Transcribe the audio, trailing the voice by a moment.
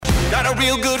got a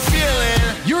real good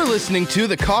feeling. You're listening to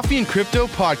the Coffee and Crypto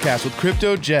podcast with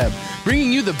Crypto Jeb,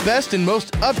 bringing you the best and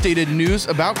most updated news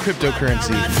about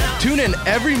cryptocurrency. Tune in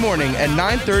every morning at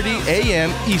 9:30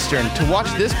 a.m. Eastern to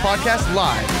watch this podcast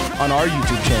live on our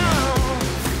YouTube channel.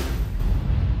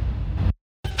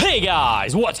 Hey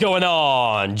guys, what's going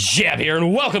on? Jeb here,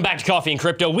 and welcome back to Coffee and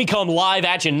Crypto. We come live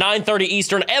at you 9:30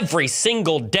 Eastern every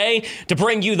single day to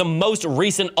bring you the most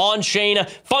recent on-chain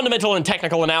fundamental and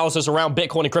technical analysis around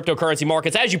Bitcoin and cryptocurrency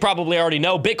markets. As you probably already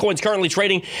know, Bitcoin's currently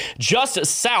trading just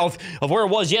south of where it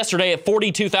was yesterday at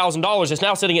 $42,000. It's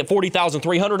now sitting at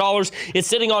 $40,300. It's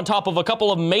sitting on top of a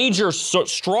couple of major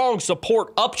strong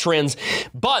support uptrends,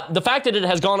 but the fact that it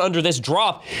has gone under this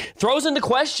drop throws into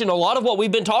question a lot of what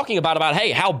we've been talking about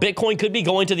hey, how Bitcoin could be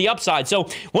going to the upside. So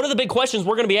one of the big questions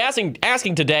we're going to be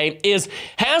asking today is,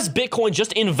 has Bitcoin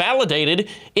just invalidated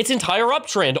its entire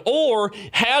uptrend, or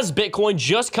has Bitcoin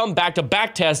just come back to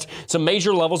backtest some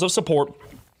major levels of support?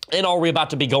 And are we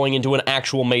about to be going into an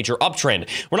actual major uptrend?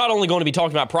 We're not only going to be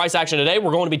talking about price action today,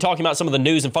 we're going to be talking about some of the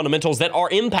news and fundamentals that are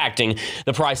impacting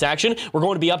the price action. We're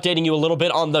going to be updating you a little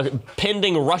bit on the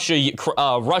pending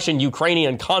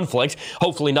Russian-Ukrainian conflict.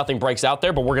 Hopefully nothing breaks out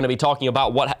there, but we're going to be talking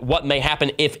about what may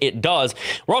happen if it does.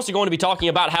 We're also going to be talking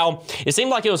about how it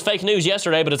seemed like it was fake news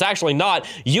yesterday, but it's actually not.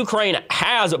 Ukraine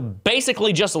has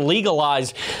basically just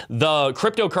legalized the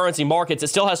cryptocurrency markets. It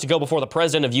still has to go before the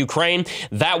president of Ukraine.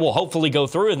 That will hopefully go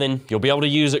through, and then you'll be able to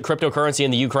use cryptocurrency in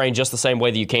the Ukraine just the same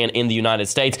way that you can in the United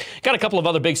States. Got a couple of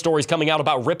other big stories coming out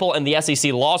about Ripple and the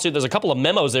SEC lawsuit. There's a couple of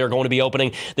memos that are going to be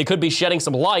opening that could be shedding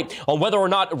some light on whether or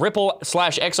not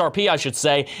Ripple/XRP, I should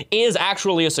say, is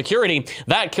actually a security.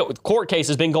 That court case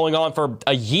has been going on for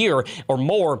a year or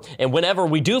more, and whenever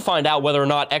we do find out whether or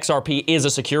not XRP is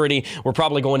a security, we're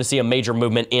probably going to see a major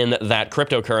movement in that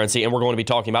cryptocurrency, and we're going to be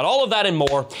talking about all of that and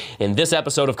more in this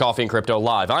episode of Coffee and Crypto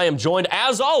Live. I am joined,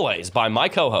 as always, by my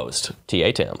co-host,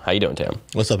 T.A. Tim. How you doing, Tim?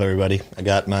 What's up, everybody? I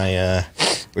got my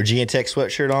Virginia Tech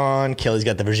sweatshirt on. Kelly's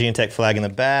got the Virginia Tech flag in the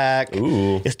back.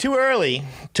 Ooh. It's too early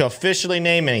to officially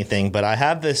name anything, but I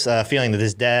have this feeling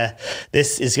that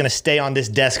this is going to stay on this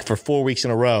desk for 4 weeks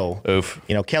in a row. Oof.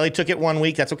 You know, Kelly took it 1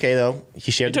 week. That's okay, though.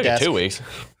 He shared the desk. It 2 weeks.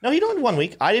 No, he did 1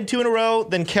 week. I did 2 in a row.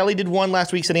 Then Kelly did 1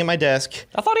 last week sitting at my desk.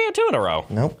 I thought he had 2 in a row.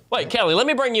 Nope. Wait, Kelly, let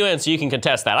me bring you in so you can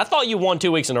contest that. I thought you won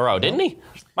 2 weeks in a row, didn't he?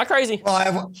 Am I crazy?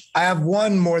 Well, I have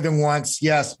won more than once,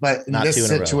 yes, but in this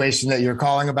situation that you're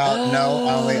calling about, no,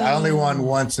 I only won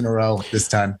once in a row this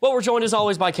time. Well, we're joined as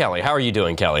always by Kelly. How are you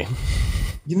doing, Kelly?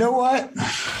 You know what?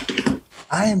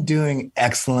 I am doing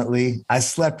excellently. I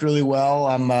slept really well.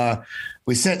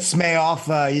 We sent Smay off.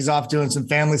 He's off doing some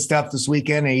family stuff this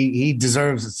weekend. He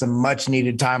deserves some much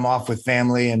needed time off with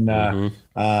family and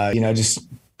just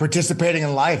participating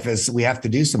in life as we have to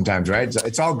do sometimes, right?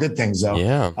 It's all good things, though.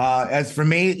 Yeah. As for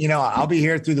me, I'll be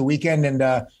here through the weekend, and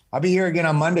I'll be here again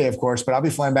on Monday, of course, but I'll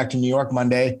be flying back to New York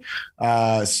Monday.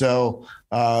 I'm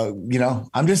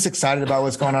just excited about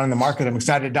what's going on in the market. I'm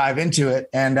excited to dive into it.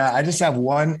 And I just have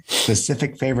one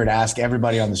specific favor to ask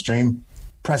everybody on the stream.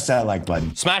 Press that like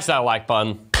button. Smash that like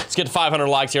button. Let's get to 500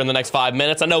 likes here in the next 5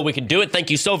 minutes. I know we can do it. Thank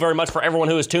you so very much for everyone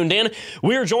who has tuned in.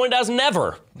 We are joined as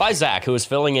never by Zach, who is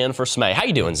filling in for Smay. How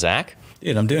you doing, Zach?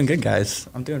 Dude, I'm doing good, guys.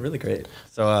 I'm doing really great.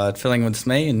 So filling with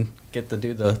Smay and get to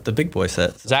do the big boy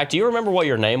set. Zach, do you remember what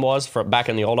your name was back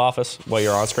in the old office? What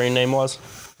your on-screen name was?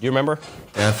 Do you remember?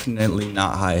 Definitely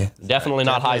not high. Definitely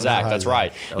not high Zach. That's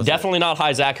right. Definitely not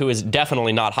high Zach, who is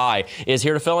definitely not high, is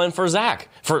here to fill in for Zach.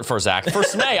 For Zach. For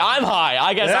Smay. I'm high.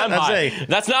 I guess I'm high.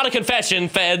 That's not a confession,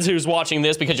 feds, who's watching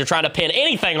this, because you're trying to pin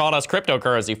anything on us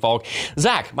cryptocurrency folk.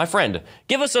 Zach, my friend,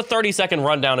 give us a 30-second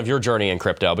rundown of your journey in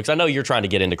crypto, because I know you're trying to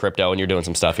get into crypto and you're doing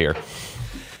some stuff here.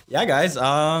 Yeah, guys.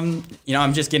 I'm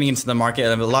just getting into the market.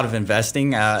 I have a lot of investing.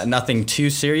 Nothing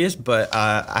too serious, but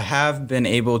I have been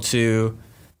able to.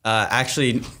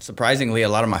 Actually, surprisingly, a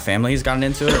lot of my family has gotten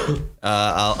into it.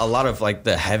 A lot of like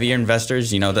the heavier investors,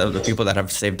 the people that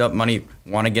have saved up money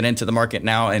want to get into the market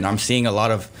now. And I'm seeing a lot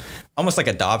of almost like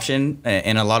adoption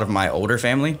in a lot of my older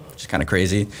family, which is kind of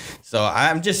crazy. So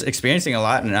I'm just experiencing a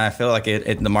lot, and I feel like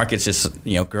the market's just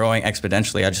growing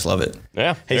exponentially. I just love it.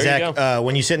 Yeah. Hey, Zach,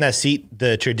 when you sit in that seat,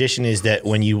 the tradition is that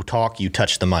when you talk, you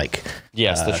touch the mic.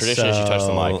 Yes, the tradition is you touch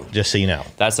the mic. Just so you know.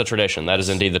 That's the tradition. That is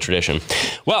indeed the tradition.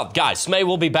 Well, guys, Smay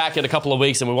will be back in a couple of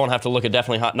weeks, and we won't have to look at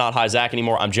definitely not high Zach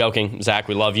anymore. I'm joking. Zach,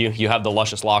 we love you. You have the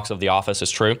luscious locks of the office.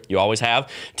 It's true. You always have.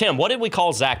 Tim, what did we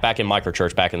call Zach back in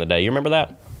microchurch back in the day? You remember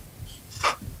that?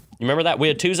 You remember that? We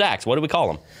had 2 Zachs. What did we call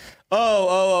them?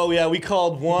 Oh, yeah. We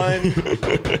called one.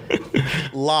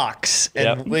 locks.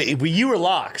 And you were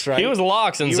locks, right? He was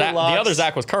locks, and the other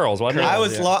Zach was curls, wasn't he?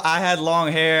 I had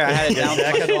long hair. I had it down.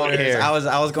 Zach had long hair.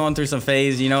 I was going through some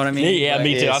phase. You know what I mean? Yeah,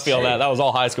 me too. I feel that. That was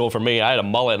all high school for me. I had a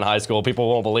mullet in high school. People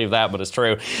won't believe that, but it's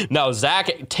true. No, Zach,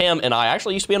 Tim, and I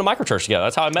actually used to be in a microchurch together.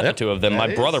 That's how I met the two of them.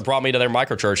 My brother brought me to their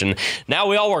microchurch, and now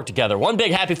we all work together. One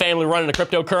big happy family running a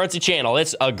cryptocurrency channel.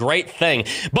 It's a great thing.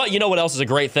 But you know what else is a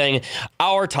great thing?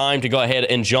 Our time to go ahead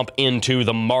and jump into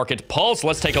the market pulse.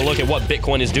 Let's take a look at what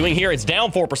Bitcoin is doing here. It's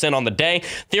down 4% on the day.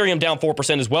 Ethereum down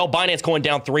 4% as well. Binance Coin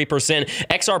down 3%.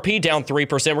 XRP down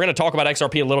 3%. We're going to talk about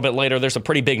XRP a little bit later. There's some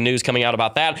pretty big news coming out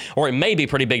about that, or it may be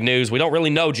pretty big news. We don't really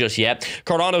know just yet.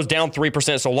 Cardano's down 3%.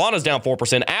 Solana's down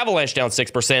 4%. Avalanche down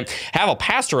 6%. Have a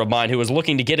pastor of mine who is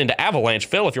looking to get into Avalanche.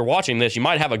 Phil, if you're watching this, you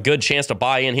might have a good chance to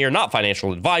buy in here. Not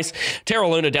financial advice. Terra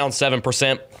Luna down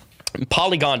 7%.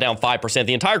 Polygon down 5%.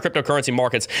 The entire cryptocurrency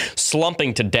market's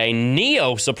slumping today.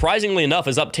 Neo, surprisingly enough,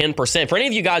 is up 10%. For any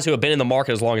of you guys who have been in the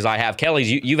market as long as I have, Kelly,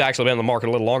 you've actually been in the market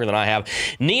a little longer than I have.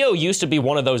 Neo used to be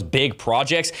one of those big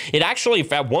projects. It actually,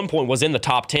 at one point, was in the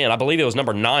top 10. I believe it was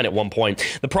number 9 at one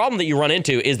point. The problem that you run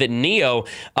into is that Neo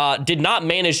did not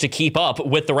manage to keep up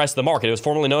with the rest of the market. It was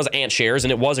formerly known as Ant Shares,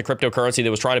 and it was a cryptocurrency that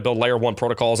was trying to build layer 1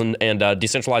 protocols and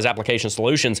decentralized application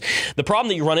solutions. The problem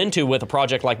that you run into with a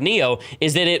project like Neo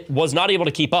is that it was not able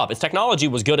to keep up. Its technology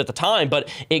was good at the time, but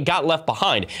it got left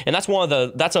behind. And that's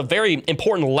that's a very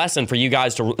important lesson for you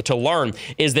guys to learn,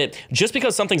 is that just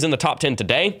because something's in the top 10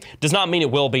 today does not mean it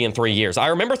will be in 3 years. I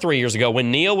remember 3 years ago when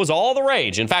Neo was all the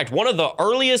rage. In fact, one of the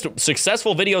earliest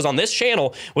successful videos on this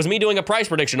channel was me doing a price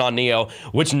prediction on Neo,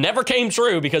 which never came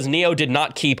true because Neo did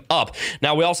not keep up.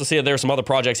 Now, we also see that there are some other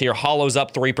projects here. Hollow's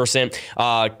up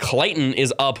 3%. Clayton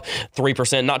is up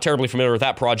 3%. Not terribly familiar with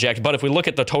that project, but if we look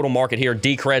at the total market here,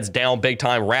 Decred's down big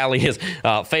time. Rally is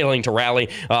failing to rally.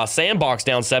 Sandbox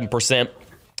down 7%.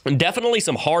 Definitely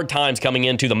some hard times coming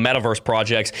into the Metaverse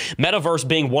projects. Metaverse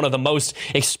being one of the most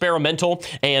experimental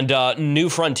and new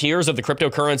frontiers of the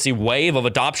cryptocurrency wave of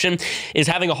adoption is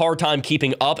having a hard time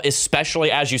keeping up, especially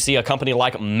as you see a company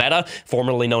like Meta,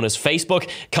 formerly known as Facebook,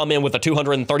 come in with a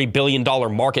 $230 billion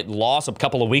market loss a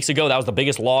couple of weeks ago. That was the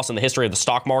biggest loss in the history of the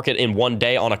stock market in one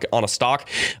day on a stock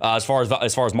as far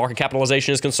as market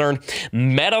capitalization is concerned.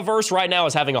 Metaverse right now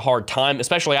is having a hard time,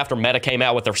 especially after Meta came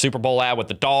out with their Super Bowl ad with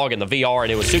the dog and the VR,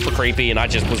 and it was super creepy, and I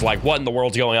just was like, what in the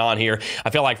world's going on here? I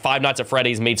feel like Five Nights at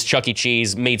Freddy's meets Chuck E.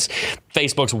 Cheese meets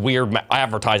Facebook's weird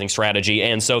advertising strategy,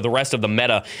 and so the rest of the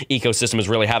Meta ecosystem is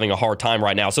really having a hard time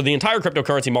right now. So the entire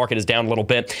cryptocurrency market is down a little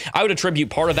bit. I would attribute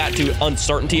part of that to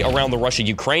uncertainty around the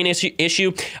Russia-Ukraine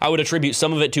issue. I would attribute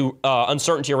some of it to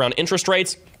uncertainty around interest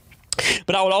rates.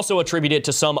 But I would also attribute it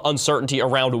to some uncertainty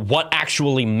around what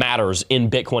actually matters in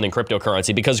Bitcoin and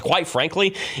cryptocurrency, because quite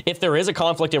frankly, if there is a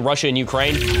conflict in Russia and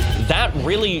Ukraine, that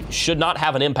really should not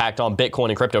have an impact on Bitcoin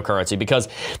and cryptocurrency, because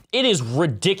it is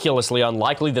ridiculously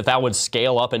unlikely that that would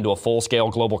scale up into a full-scale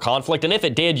global conflict. And if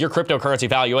it did, your cryptocurrency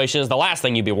valuation is the last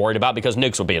thing you'd be worried about, because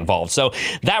nukes would be involved. So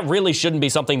that really shouldn't be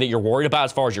something that you're worried about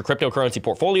as far as your cryptocurrency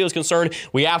portfolio is concerned.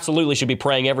 We absolutely should be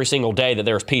praying every single day that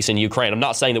there's peace in Ukraine. I'm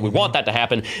not saying that we want that to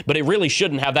happen, but it really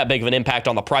shouldn't have that big of an impact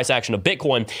on the price action of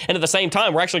Bitcoin. And at the same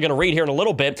time, we're actually going to read here in a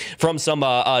little bit from some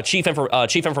chief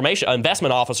information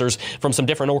investment officers from some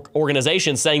different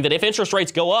organizations saying that if interest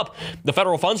rates go up, the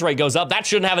federal funds rate goes up, that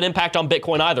shouldn't have an impact on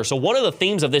Bitcoin either. So one of the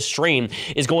themes of this stream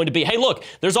is going to be, hey, look,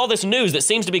 there's all this news that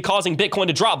seems to be causing Bitcoin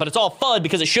to drop, but it's all FUD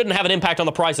because it shouldn't have an impact on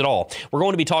the price at all. We're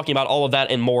going to be talking about all of that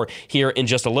and more here in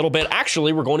just a little bit.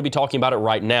 Actually, we're going to be talking about it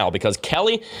right now because,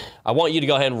 Kelly, I want you to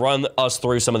go ahead and run us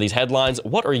through some of these headlines.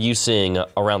 What are you seeing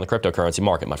around the cryptocurrency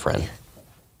market, my friend?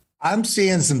 I'm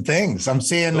seeing some things. I'm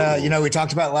seeing, we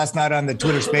talked about last night on the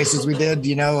Twitter Spaces we did.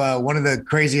 One of the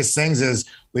craziest things is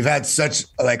we've had such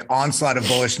like onslaught of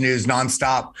bullish news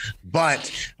nonstop,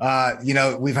 but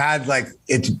we've had like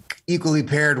it's equally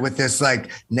paired with this like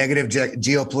negative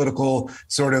geopolitical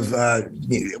sort of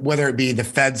whether it be the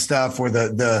Fed stuff or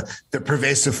the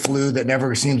pervasive flu that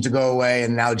never seems to go away,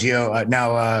 and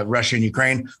now Russia and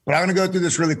Ukraine. But I'm going to go through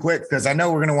this really quick because I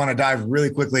know we're going to want to dive really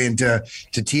quickly into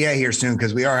TA here soon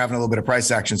because we are having a little bit of price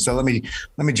action. So let me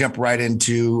jump right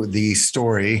into the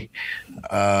story.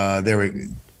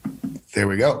 There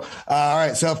we go. All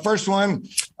right. So first one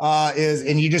is,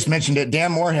 and you just mentioned it,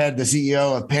 Dan Morehead, the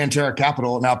CEO of Pantera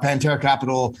Capital. Now, Pantera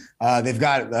Capital, they've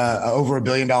got over $1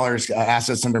 billion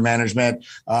assets under management.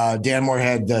 Dan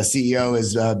Morehead, the CEO,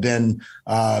 has been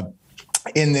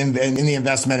in the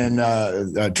investment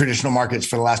in traditional markets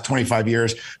for the last 25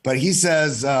 years. But he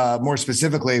says more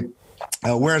specifically,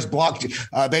 Whereas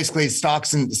basically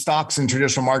stocks and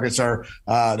traditional markets are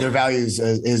their values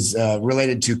is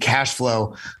related to cash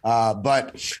flow,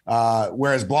 but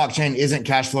whereas blockchain isn't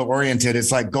cash flow oriented,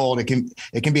 it's like gold. It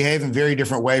can behave in a very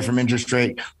different way from interest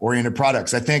rate oriented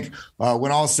products. I think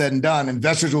when all is said and done,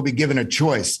 investors will be given a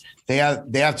choice. They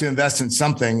have to invest in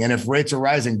something, and if rates are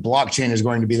rising, blockchain is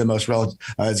going to be the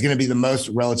most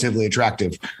relatively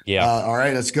attractive. Yeah. All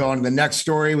right, let's go on to the next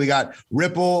story. We got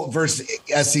Ripple versus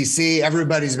SEC.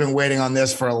 Everybody's been waiting on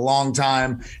this for a long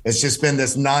time. It's just been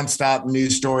this nonstop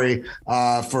news story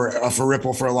for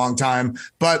Ripple for a long time.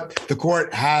 But the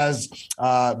court has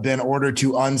been ordered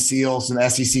to unseal some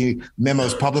SEC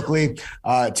memos publicly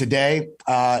today,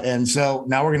 and so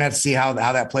now we're going to have to see how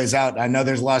that plays out. I know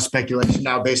there's a lot of speculation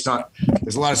now based on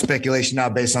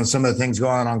some of the things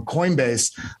going on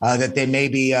Coinbase that they may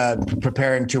be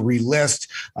preparing to relist.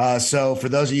 So for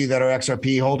those of you that are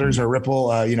XRP holders or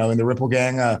Ripple, in the Ripple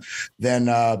gang, then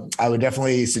I would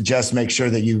definitely suggest make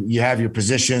sure that you have your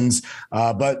positions,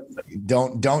 but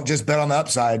don't just bet on the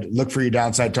upside. Look for your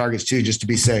downside targets too, just to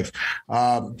be safe.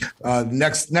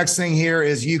 Next thing here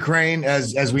is Ukraine,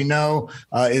 as we know,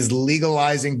 is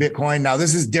legalizing Bitcoin. Now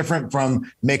this is different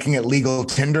from making it legal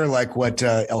tender like what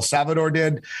El Salvador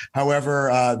did.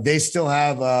 However, they still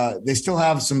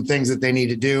have some things that they need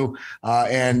to do,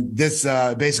 and this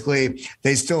basically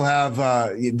they still have.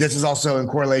 This is also in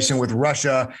correlation with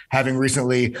Russia having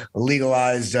recently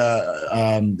legalized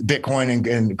Bitcoin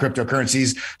and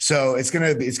cryptocurrencies. So it's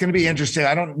gonna be interesting.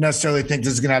 I don't necessarily think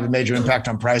this is gonna have a major impact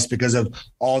on price because of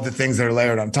all the things that are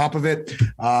layered on top of it.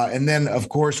 And then of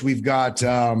course we've got.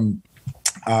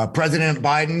 President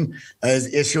Biden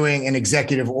is issuing an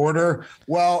executive order.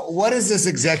 Well, what is this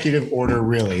executive order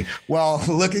really? Well,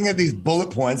 looking at these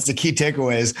bullet points, the key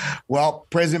takeaways, well,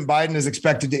 President Biden is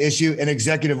expected to issue an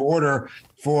executive order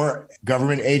for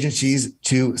government agencies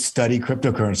to study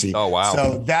cryptocurrency. Oh, wow.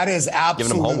 So that is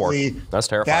absolutely, giving them homework. That's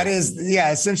terrifying. That is,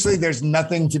 essentially there's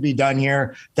nothing to be done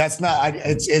here. That's not,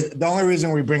 it's the only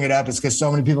reason we bring it up is because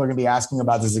so many people are going to be asking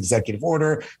about this executive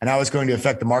order and how it's going to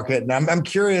affect the market. And I'm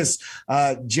curious,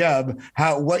 Jeb,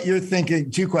 what you're thinking,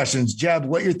 two questions. Jeb,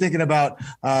 what you're thinking about,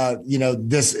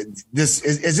 this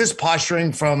is this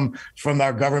posturing from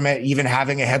our government, even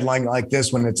having a headline like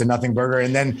this when it's a nothing burger?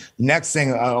 And then the next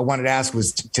thing I wanted to ask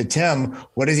was to Tim,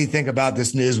 what does he think about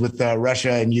this news with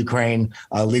Russia and Ukraine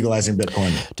legalizing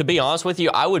Bitcoin? To be honest with you,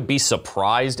 I would be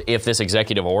surprised if this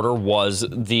executive order was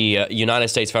the United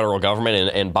States federal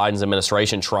government and Biden's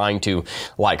administration trying to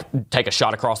take a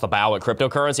shot across the bow at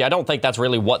cryptocurrency. I don't think that's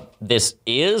really what this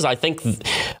is. I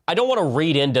don't want to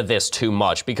read into this too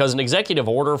much because an executive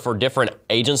order for different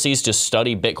agencies to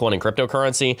study Bitcoin and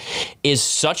cryptocurrency is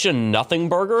such a nothing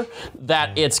burger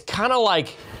that it's kind of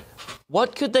like,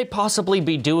 what could they possibly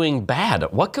be doing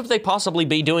bad? What could they possibly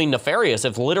be doing nefarious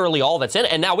if literally all that's in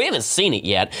it? And now we haven't seen it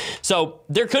yet. So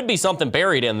there could be something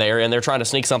buried in there and they're trying to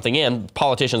sneak something in.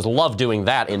 Politicians love doing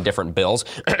that in different bills.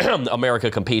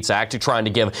 America Competes Act, trying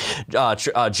to give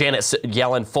Janet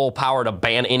Yellen full power to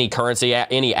ban any currency,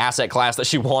 any asset class that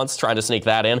she wants, trying to sneak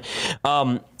that in.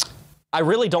 I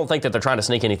really don't think that they're trying to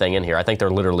sneak anything in here. I think they're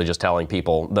literally just telling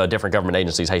people, the different government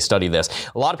agencies, hey, study this.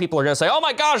 A lot of people are going to say, oh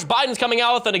my gosh, Biden's coming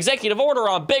out with an executive order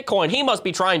on Bitcoin. He must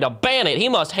be trying to ban it. He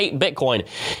must hate Bitcoin.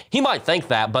 He might think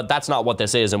that, but that's not what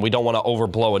this is, and we don't want to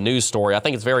overblow a news story. I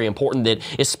think it's very important that,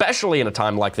 especially in a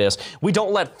time like this, we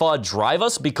don't let FUD drive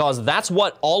us, because that's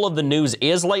what all of the news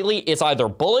is lately. It's either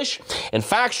bullish and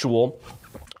factual,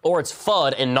 or it's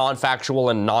FUD and non-factual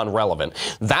and non-relevant.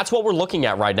 That's what we're looking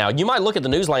at right now. You might look at the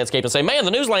news landscape and say, man, the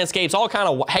news landscape's all kind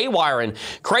of haywire and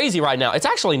crazy right now. It's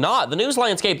actually not. The news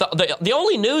landscape, the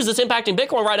only news that's impacting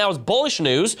Bitcoin right now is bullish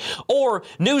news, or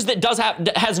news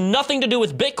that has nothing to do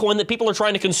with Bitcoin that people are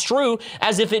trying to construe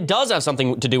as if it does have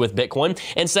something to do with Bitcoin,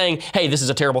 and saying, hey, this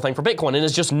is a terrible thing for Bitcoin, and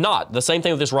it's just not. The same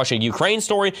thing with this Russia-Ukraine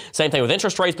story, same thing with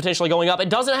interest rates potentially going up. It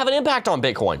doesn't have an impact on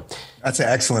Bitcoin. That's an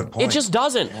excellent point. It just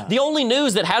doesn't. Yeah. The only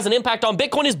news that has an impact on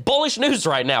Bitcoin is bullish news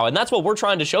right now. And that's what we're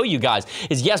trying to show you guys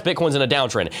is, yes, Bitcoin's in a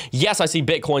downtrend. Yes, I see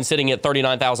Bitcoin sitting at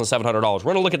 $39,700. We're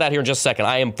going to look at that here in just a second.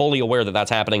 I am fully aware that that's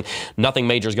happening. Nothing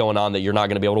major is going on that you're not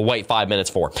going to be able to wait 5 minutes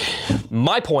for.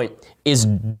 My point is,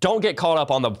 don't get caught up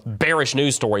on the bearish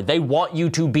news story. They want you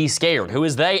to be scared. Who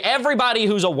is they? Everybody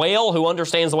who's a whale, who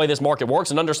understands the way this market works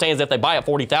and understands that if they buy at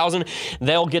 40,000,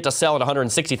 they'll get to sell at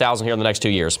 160,000 here in the next 2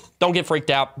 years. Don't get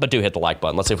freaked out, but do hit the like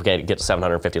button. Let's see if we can get to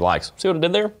 750 likes. See what I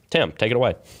did there? Tim, take it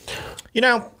away.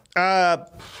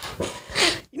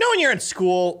 When you're in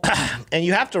school and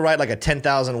you have to write like a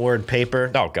 10,000 word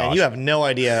paper. Oh, gosh. And you have no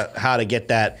idea how to get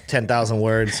that 10,000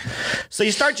 words. So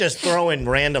you start just throwing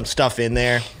random stuff in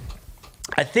there.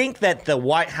 I think that the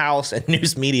White House and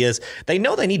news medias, they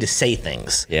know they need to say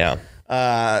things. Yeah.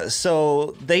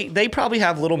 So they probably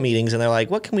have little meetings and they're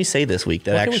like, what can we say this week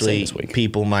that actually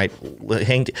people might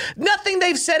hang to? Nothing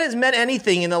they've said has meant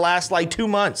anything in the last like 2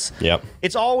 months. Yep.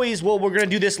 It's always, well, we're going to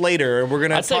do this later. Or we're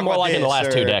going to I'd say more like in the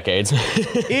last 2 decades.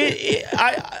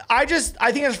 I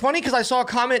think it's funny because I saw a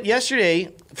comment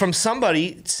yesterday from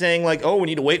somebody saying like, oh, we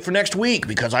need to wait for next week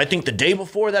because I think the day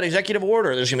before that executive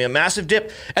order, there's going to be a massive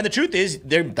dip. And the truth is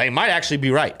they might actually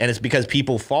be right. And it's because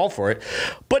people fall for it.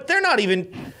 But they're not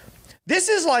even... This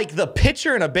is like the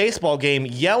pitcher in a baseball game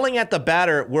yelling at the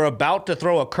batter, we're about to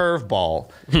throw a curveball.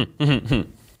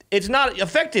 It's not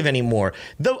effective anymore.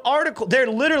 The article, they're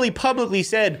literally publicly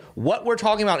said, what we're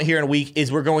talking about here in a week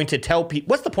is we're going to tell people,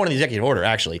 what's the point of the executive order,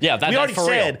 actually? Yeah, we already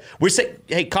said, we're saying,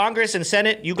 hey, Congress and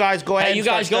Senate, you guys go ahead and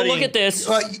start studying. Go look at this.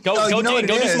 Go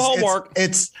do some homework.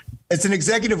 It's an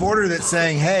executive order that's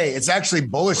saying, hey, it's actually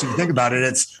bullish if you think about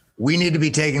it. We need to be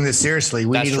taking this seriously.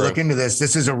 We need to look into this.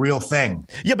 This is a real thing.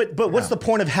 Yeah, but what's the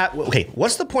point of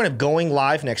what's the point of going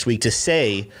live next week to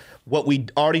say what we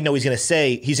already know he's going to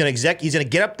say? He's going to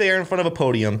get up there in front of a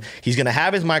podium. He's going to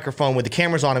have his microphone with the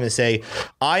cameras on him and say,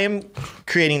 I am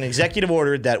creating an executive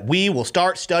order that we will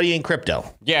start studying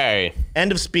crypto. Yay.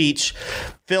 End of speech.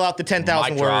 Fill out the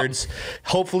 10,000 words.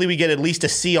 Hopefully we get at least a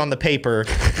C on the paper.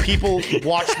 People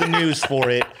watch the news for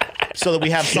it. So that we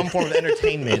have some form of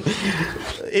entertainment.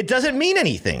 It doesn't mean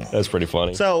anything. That's pretty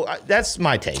funny. So that's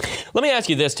my take. Let me ask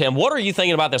you this, Tim. What are you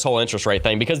thinking about this whole interest rate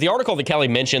thing? Because the article that Kelly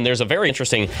mentioned, there's a very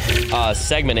interesting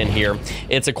segment in here.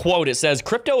 It's a quote. It says,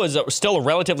 crypto is still a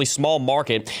relatively small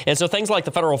market. And so things like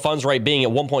the federal funds rate being at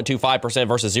 1.25%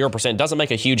 versus 0% doesn't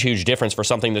make a huge difference for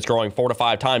something that's growing 4 to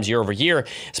 5 times year over year,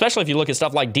 especially if you look at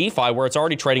stuff like DeFi, where it's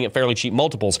already trading at fairly cheap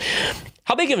multiples.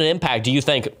 How big of an impact do you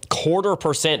think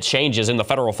 0.25% changes in the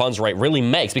federal funds rate really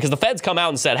makes? Because the Fed's come out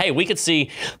and said, hey, we could see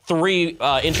 3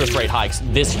 interest rate hikes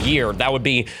this year. That would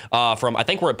be from, I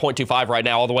think we're at 0.25 right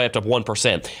now, all the way up to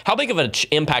 1%. How big of an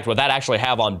impact would that actually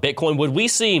have on Bitcoin? Would we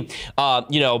see,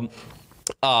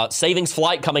 savings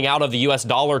flight coming out of the U.S.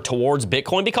 dollar towards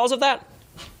Bitcoin because of that?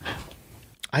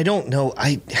 I don't know.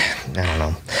 I don't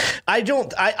know. I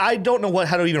don't know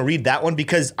how to even read that one,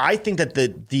 because I think that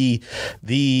the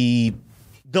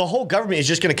whole government is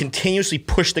just going to continuously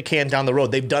push the can down the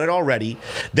road. They've done it already.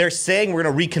 They're saying we're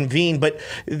going to reconvene, but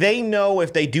they know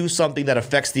if they do something that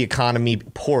affects the economy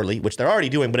poorly, which they're already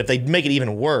doing, but if they make it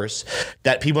even worse,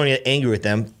 that people are going to get angry with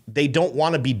them. They don't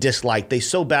want to be disliked. They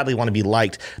so badly want to be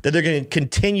liked that they're going to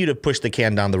continue to push the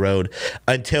can down the road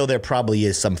until there probably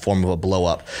is some form of a blow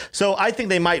up. So I think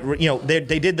they might,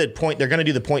 they did the point. They're going to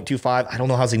do the 0.25. I don't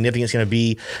know how significant it's going to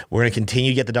be. We're going to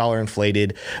continue to get the dollar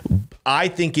inflated. I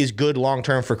think is good long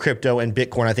term for crypto and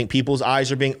Bitcoin. I think people's eyes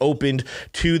are being opened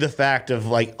to the fact of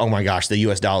like, oh my gosh, the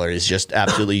US dollar is just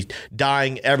absolutely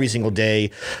dying every single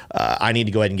day. I need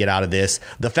to go ahead and get out of this.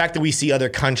 The fact that we see other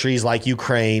countries like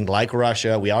Ukraine, like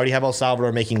Russia, we already have El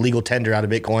Salvador making legal tender out of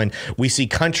Bitcoin. We see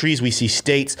countries, we see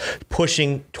states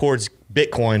pushing towards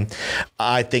Bitcoin.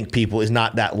 I think people is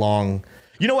not that long.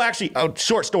 Actually, a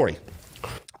short story.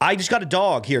 I just got a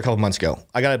dog here a couple months ago.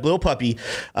 I got a little puppy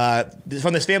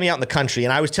from this family out in the country,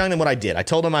 and I was telling them what I did. I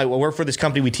told them I work for this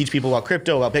company. We teach people about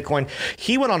crypto, about Bitcoin.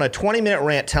 He went on a 20-minute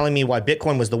rant telling me why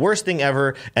Bitcoin was the worst thing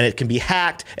ever, and it can be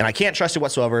hacked, and I can't trust it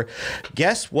whatsoever.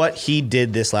 Guess what he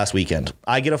did this last weekend?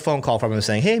 I get a phone call from him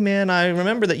saying, hey, man, I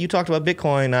remember that you talked about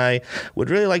Bitcoin. I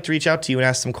would really like to reach out to you and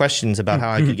ask some questions about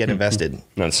how I could get invested.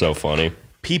 That's so funny.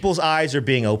 People's eyes are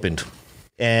being opened.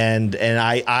 And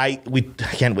I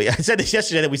can't wait. I said this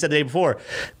yesterday that we said the day before.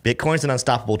 Bitcoin's an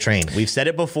unstoppable train. We've said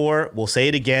it before. We'll say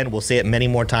it again. We'll say it many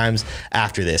more times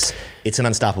after this. It's an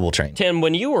unstoppable train. Tim,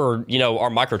 when you were,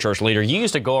 our microchurch leader, you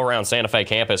used to go around Santa Fe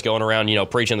campus, going around,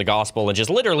 preaching the gospel, and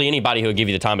just literally anybody who would give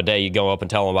you the time of day, you go up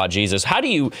and tell them about Jesus. How do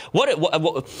you,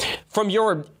 what from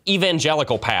your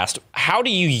evangelical past, how do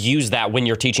you use that when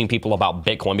you're teaching people about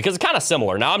Bitcoin? Because it's kind of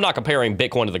similar. Now, I'm not comparing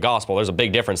Bitcoin to the gospel. There's a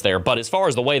big difference there. But as far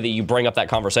as the way that you bring up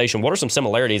that conversation, what are some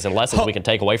similarities and lessons we can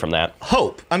take away from that?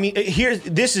 Hope. I mean, at the end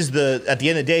of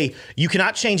the day, you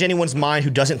cannot change anyone's mind who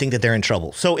doesn't think that they're in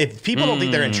trouble. So if people don't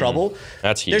think they're in trouble,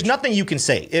 that's huge. There's nothing you can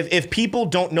say. If people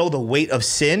don't know the weight of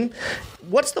sin,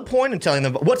 what's the point in telling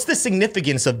them? What's the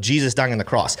significance of Jesus dying on the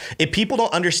cross? If people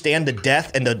don't understand the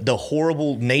death and the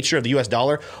horrible nature of the US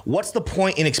dollar, what's the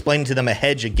point in explaining to them a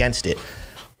hedge against it?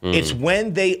 It's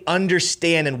when they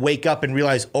understand and wake up and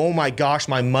realize, oh my gosh,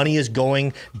 my money is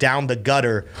going down the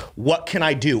gutter. What can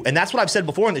I do? And that's what I've said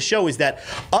before in the show is that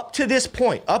up to this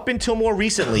point, up until more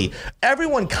recently,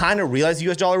 everyone kind of realized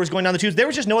the US dollar was going down the tubes. There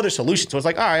was just no other solution. So it's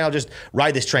like, all right, I'll just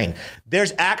ride this train.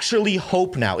 There's actually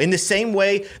hope now. In the same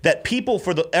way that people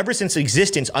ever since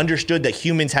existence understood that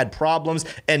humans had problems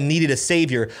and needed a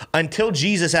savior, until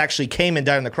Jesus actually came and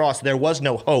died on the cross, there was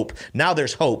no hope. Now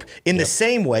there's hope. In the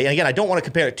same way, and again, I don't want to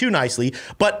compare it too nicely,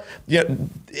 but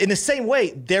in the same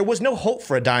way, there was no hope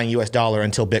for a dying US dollar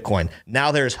until Bitcoin.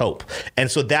 Now there's hope.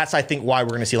 And so that's, I think, why we're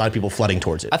going to see a lot of people flooding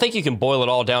towards it. I think you can boil it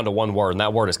all down to one word, and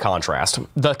that word is contrast.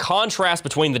 The contrast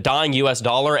between the dying US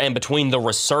dollar and between the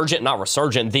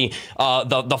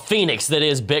the phoenix that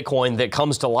is Bitcoin that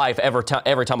comes to life every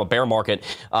time a bear market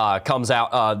comes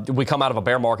out. We come out of a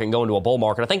bear market and go into a bull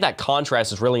market. I think that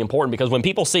contrast is really important because when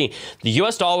people see the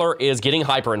US dollar is getting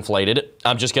hyperinflated,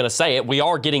 I'm just going to say it, we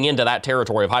are getting into that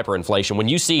territory of hyperinflation. When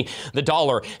you see the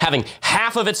dollar having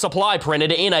half of its supply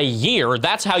printed in a year,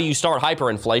 that's how you start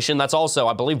hyperinflation. That's also,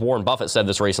 I believe Warren Buffett said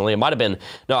this recently. I think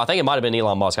it might have been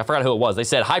Elon Musk. I forgot who it was. They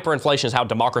said hyperinflation is how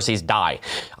democracies die.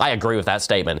 I agree with that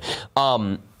statement.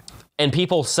 And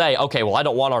people say, okay, well, I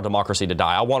don't want our democracy to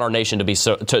die. I want our nation to be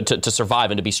to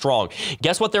survive and to be strong.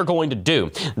 Guess what they're going to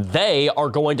do? They are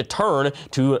going to turn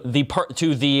to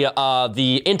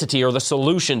the entity or the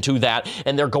solution to that,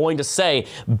 and they're going to say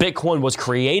Bitcoin was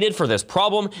created for this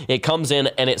problem. It comes in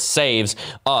and it saves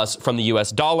us from the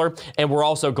US dollar, and we're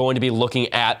also going to be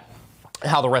looking at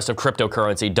how the rest of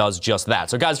cryptocurrency does just that.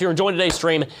 So guys, if you're enjoying today's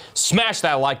stream, smash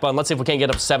that like button. Let's see if we can't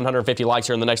get up to 750 likes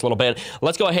here in the next little bit.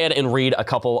 Let's go ahead and read a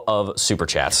couple of super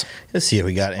chats. Let's see if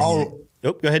we got any. Oh,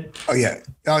 go ahead. Oh yeah.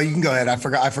 Oh, you can go ahead. I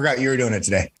forgot you were doing it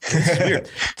today. It's weird.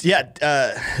 Yeah.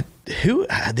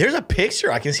 There's a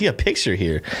picture. I can see a picture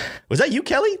here. Was that you,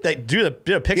 Kelly, that did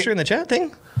a picture in the chat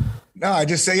thing? No, I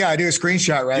just say, I do a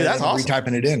screenshot rather than awesome.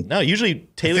 Retyping it in. No, usually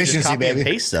Taylor just copy and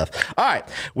paste stuff. All right.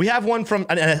 We have one from,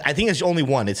 and I think it's only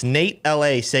one. It's Nate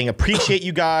LA saying, appreciate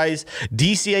you guys.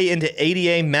 DCA into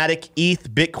ADA, Matic,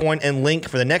 ETH, Bitcoin, and Link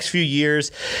for the next few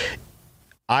years.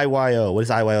 IYO. What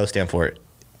does IYO stand for?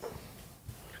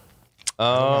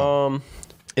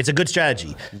 It's a good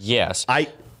strategy. Yes.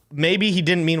 Maybe he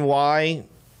didn't mean why.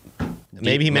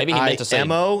 Maybe he meant to say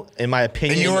IMO, in my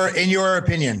opinion. In your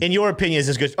opinion. In your opinion, is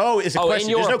this good? Oh, it's a question. In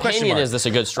your There's no question opinion, mark. is this a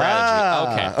good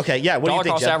strategy? Okay, yeah. What do you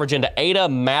think, cost Jeff? average into ADA,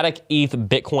 Matic, ETH,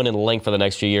 Bitcoin, and Link for the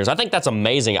next few years. I think that's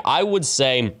amazing. I would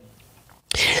say,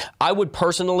 I would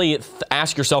personally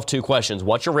ask yourself two questions.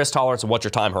 What's your risk tolerance and what's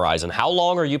your time horizon? How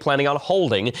long are you planning on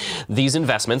holding these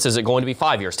investments? Is it going to be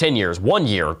 5 years, 10 years, 1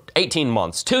 year, 18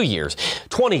 months, 2 years,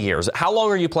 20 years? How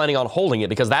long are you planning on holding it?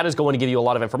 Because that is going to give you a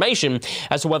lot of information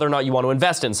as to whether or not you want to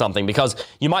invest in something. Because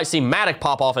you might see Matic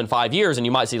pop off in 5 years, and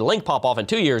you might see Link pop off in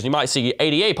 2 years, and you might see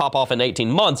ADA pop off in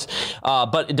 18 months.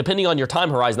 But depending on your time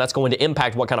horizon, that's going to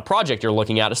impact what kind of project you're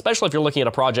looking at, especially if you're looking at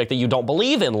a project that you don't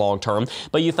believe in long term,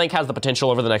 but you think has the potential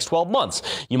over the next 12 months.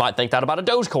 You might think that about a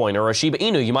Dogecoin or a Shiba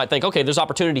Inu. You might think, okay, there's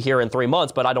opportunity here in 3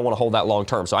 months, but I don't want to hold that long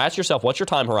term. So ask yourself, what's your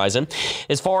time horizon?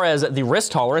 As far as the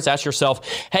risk tolerance, ask yourself,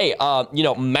 hey,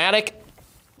 Matic,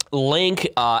 Link,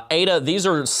 ADA, these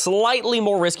are slightly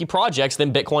more risky projects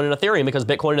than Bitcoin and Ethereum because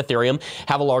Bitcoin and Ethereum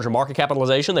have a larger market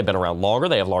capitalization. They've been around longer.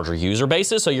 They have larger user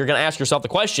bases. So you're going to ask yourself the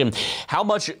question, how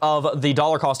much of the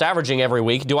dollar cost averaging every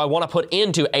week do I want to put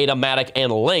into ADA, Matic,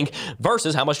 and Link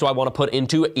versus how much do I want to put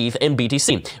into ETH and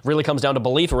BTC? It really comes down to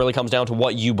belief. It really comes down to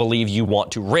what you believe you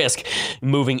want to risk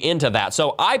moving into that.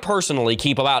 So I personally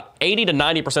keep about 80 to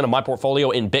 90% of my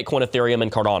portfolio in Bitcoin, Ethereum, and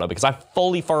Cardano because I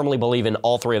firmly believe in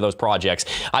all three of those projects.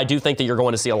 I do think that you're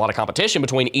going to see a lot of competition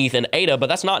between ETH and ADA, but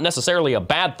that's not necessarily a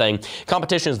bad thing.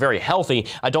 Competition is very healthy.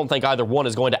 I don't think either one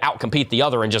is going to outcompete the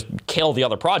other and just kill the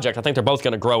other project. I think they're both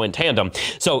going to grow in tandem.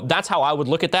 So that's how I would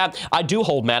look at that. I do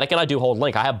hold Matic and I do hold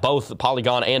Link. I have both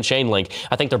Polygon and Chainlink.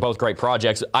 I think they're both great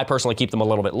projects. I personally keep them a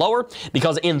little bit lower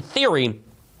because in theory,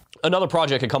 another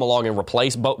project could come along and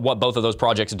replace what both of those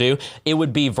projects do. It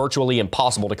would be virtually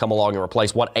impossible to come along and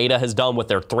replace what ADA has done with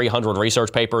their 300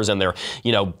 research papers and their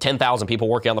 10,000 people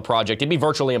working on the project. It'd be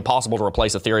virtually impossible to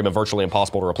replace Ethereum and virtually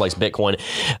impossible to replace Bitcoin.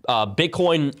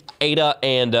 Bitcoin, ADA,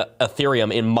 and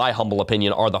Ethereum, in my humble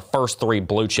opinion, are the first three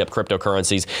blue chip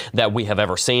cryptocurrencies that we have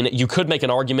ever seen. You could make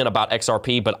an argument about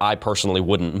XRP, but I personally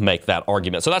wouldn't make that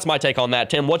argument. So that's my take on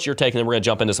that. Tim, what's your take? And then we're going to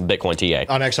jump into some Bitcoin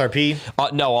TA. On XRP?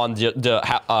 No, on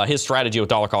his strategy with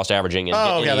dollar cost averaging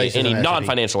and any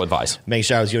non-financial advice. Make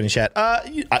sure I was doing in chat.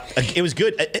 It was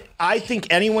good. I think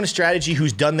anyone's strategy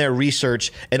who's done their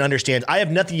research and understands. I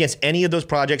have nothing against any of those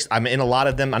projects. I'm in a lot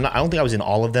of them. I don't think I was in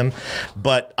all of them,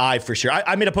 but I for sure.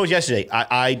 I made a post yesterday.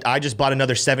 I just bought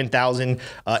another 7,000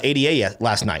 ADA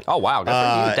last night. Oh wow, good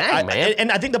for you. Dang, man.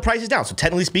 And I think the price is down. So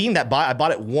technically speaking, I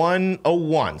bought at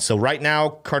 101. So right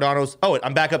now Cardano's. Oh,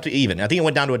 I'm back up to even. I think it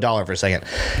went down to $1 for a second.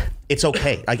 It's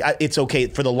okay. It's okay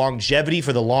for the longevity,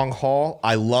 for the long haul.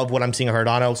 I love what I'm seeing at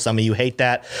Cardano. Some of you hate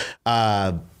that.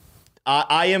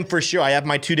 I am for sure. I have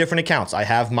my two different accounts. I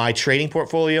have my trading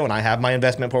portfolio and I have my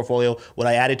investment portfolio. What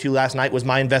I added to last night was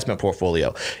my investment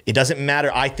portfolio. It doesn't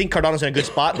matter. I think Cardano's in a good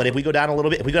spot, but if we go down a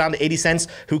little bit, if we go down to 80 cents,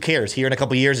 who cares? Here in a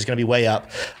couple of years, it's going to be way up.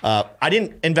 I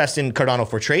didn't invest in Cardano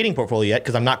for trading portfolio yet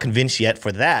because I'm not convinced yet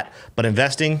for that, but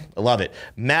investing, I love it.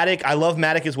 Matic, I love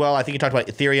Matic as well. I think you talked about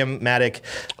Ethereum, Matic,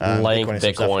 Link,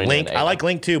 Bitcoin. Link, I like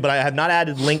Link too, but I have not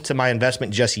added Link to my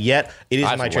investment just yet. It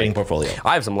is in my trading portfolio.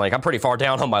 I have some Link. I'm pretty far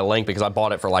down on my Link because I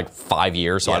bought it for like 5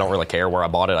 years, so I don't really care where I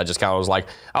bought it. I just kind of was like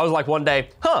one day,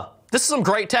 this is some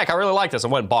great tech. I really like this. I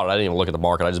went and bought it. I didn't even look at the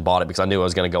market. I just bought it because I knew it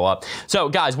was going to go up. So,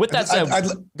 guys, with that said,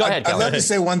 go ahead. I'd love to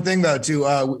say one thing though, too.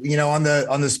 On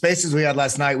the spaces we had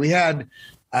last night, we had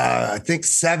I think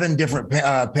 7 different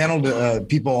panel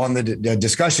people on the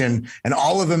discussion, and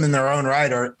all of them in their own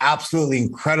right are absolutely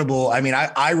incredible. I mean,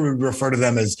 I would refer to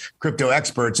them as crypto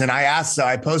experts. And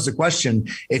I posed a question: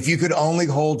 if you could only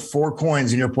hold 4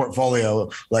 coins in your portfolio,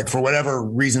 like for whatever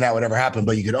reason that would ever happen,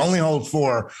 but you could only hold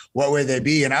 4, what would they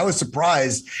be? And I was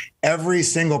surprised. Every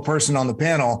single person on the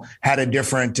panel had a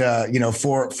different,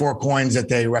 4 coins that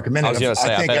they recommended. I was going to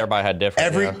say, I bet everybody had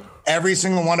different. Every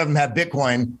single one of them had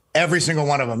Bitcoin. Every single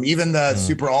one of them, even the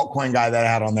super altcoin guy that I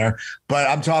had on there. But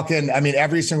I'm talking,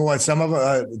 every single one. Some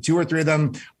of 2 or 3 of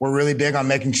them were really big on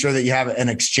making sure that you have an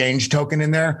exchange token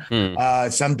in there.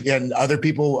 Some and other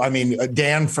people.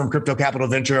 Dan from Crypto Capital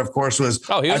Venture, of course, was.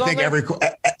 Oh, he was on there?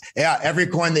 every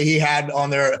coin that he had on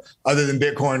there, other than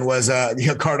Bitcoin, was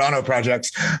Cardano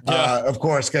projects. Of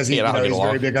course, because he's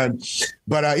very big on.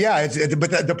 But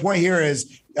the point here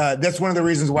is. That's one of the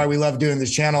reasons why we love doing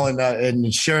this channel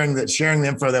and sharing the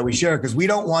info that we share, because we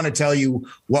don't want to tell you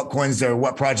what coins or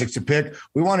what projects to pick.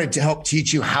 We wanted to help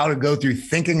teach you how to go through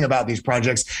thinking about these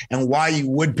projects and why you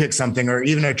would pick something, or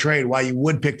even a trade, why you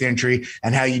would pick the entry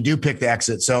and how you do pick the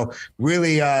exit. So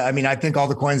really, I think all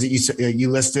the coins that you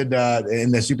listed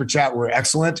in the super chat were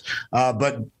excellent.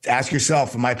 But ask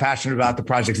yourself, am I passionate about the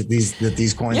projects that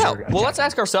these coins are? Yeah, well, let's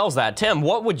ask ourselves that. Tim,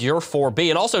 what would your 4 be?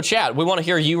 And also, chat, we want to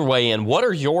hear you weigh in. What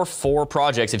are your 4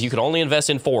 projects if you could only invest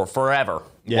in 4 forever?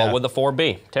 Yeah. What would the 4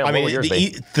 be? Tim, what would yours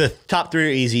be? The top 3 are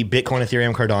easy: Bitcoin,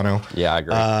 Ethereum, Cardano. Yeah, I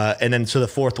agree. And then so the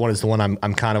 4th one is the one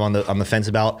I'm kind of on the fence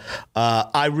about.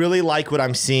 I really like what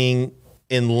I'm seeing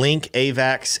in Link,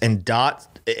 AVAX, and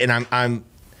DOT, and I'm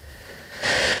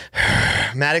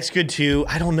Matic's good too.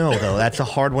 I don't know though. That's a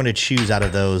hard one to choose out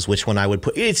of those. Which one I would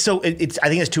put? I think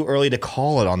it's too early to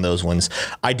call it on those ones.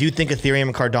 I do think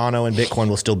Ethereum, Cardano, and Bitcoin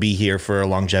will still be here for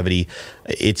longevity.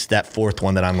 It's that 4th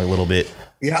one that I'm a little bit.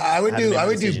 Yeah, I would do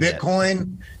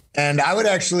Bitcoin. Yet. And I would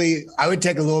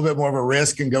take a little bit more of a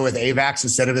risk and go with AVAX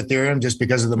instead of Ethereum, just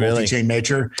because of the multi-chain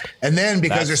nature. And then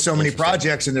because there's so many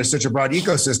projects and there's such a broad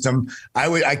ecosystem,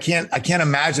 I can't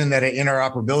imagine that an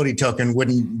interoperability token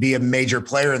wouldn't be a major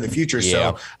player in the future. Yeah.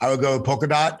 So I would go with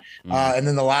Polkadot. And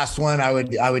then the last one, I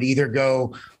would either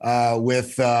go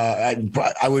with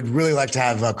I would really like to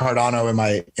have Cardano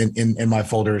in my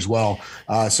folder as well.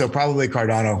 So probably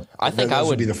Cardano. I think I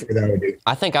would be the 4 that I would do.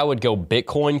 I think I would go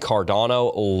Bitcoin,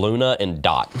 Cardano, Luna, and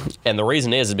DOT. And the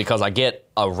reason is because I get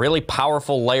a really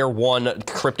powerful layer 1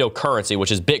 cryptocurrency,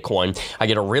 which is Bitcoin. I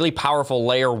get a really powerful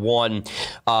layer 1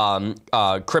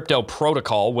 crypto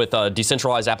protocol with a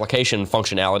decentralized application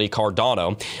functionality,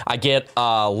 Cardano. I get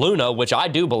Luna, which I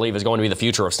do believe is going to be the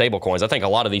future of stablecoins. I think a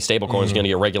lot of these stablecoins are going to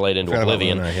get regulated into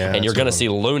oblivion, and you're going to see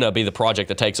Luna be the project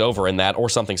that takes over in that, or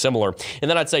something similar. And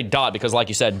then I'd say DOT, because like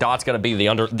you said, DOT's going to be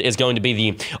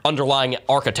the underlying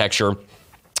architecture.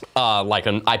 Like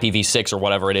an IPv6 or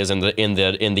whatever it is in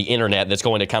the internet, that's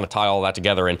going to kind of tie all that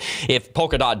together. And if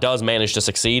Polkadot does manage to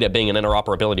succeed at being an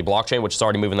interoperability blockchain, which is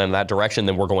already moving in that direction,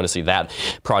 then we're going to see that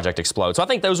project explode. So I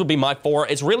think those would be my 4.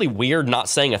 It's really weird not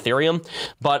saying Ethereum,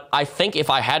 but I think if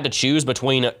I had to choose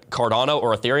between Cardano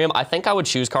or Ethereum, I think I would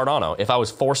choose Cardano if I was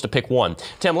forced to pick one.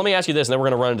 Tim, let me ask you this, and then we're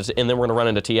going to run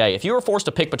into TA. If you were forced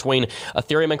to pick between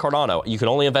Ethereum and Cardano, you could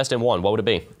only invest in one. What would it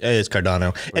be? It's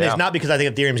Cardano, and it's not because I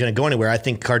think Ethereum is going to go anywhere. I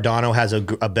think Cardano has a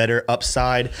better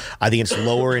upside. I think it's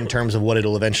lower in terms of what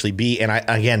it'll eventually be. And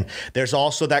again, there's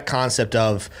also that concept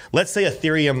of, let's say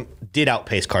Ethereum did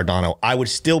outpace Cardano. I would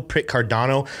still pick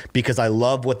Cardano because I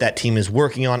love what that team is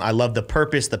working on. I love the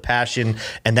purpose, the passion,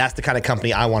 and that's the kind of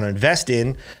company I want to invest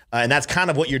in. And that's kind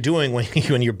of what you're doing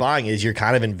when you're buying, is you're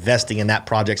kind of investing in that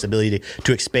project's ability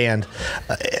to expand.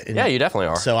 Yeah, you definitely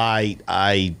are. So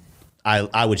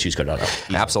I would choose Cardano.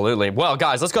 Absolutely. Well,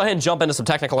 guys, let's go ahead and jump into some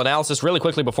technical analysis really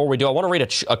quickly. Before we do, I want to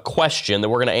read a question that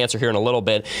we're going to answer here in a little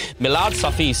bit. Milad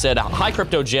Safi said, "Hi,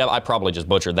 Crypto Jeb." I probably just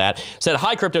butchered that. Said,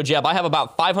 "Hi, Crypto Jeb. I have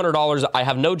about $500. I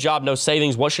have no job, no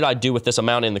savings. What should I do with this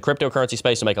amount in the cryptocurrency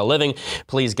space to make a living?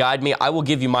 Please guide me." I will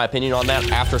give you my opinion on that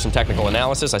after some technical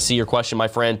analysis. I see your question, my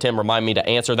friend. Tim, remind me to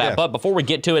answer that. Yeah. But before we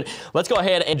get to it, let's go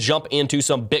ahead and jump into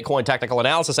some Bitcoin technical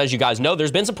analysis. As you guys know,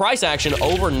 there's been some price action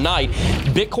overnight.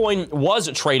 Bitcoin was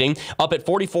trading up at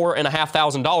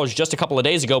 $44,500 just a couple of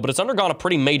days ago, but it's undergone a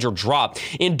pretty major drop.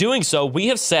 In doing so, we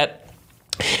have set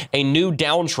a new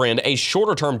downtrend, a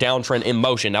shorter-term downtrend in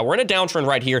motion. Now, we're in a downtrend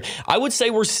right here. I would say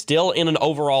we're still in an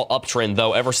overall uptrend,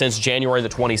 though, ever since January the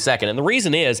 22nd. And the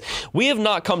reason is we have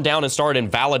not come down and started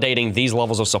invalidating these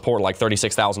levels of support like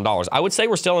 $36,000. I would say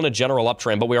we're still in a general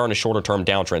uptrend, but we are in a shorter-term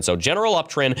downtrend. So general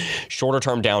uptrend,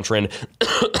 shorter-term downtrend.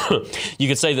 You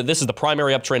could say that this is the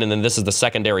primary uptrend and then this is the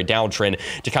secondary downtrend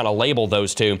to kind of label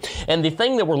those two. And the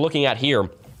thing that we're looking at here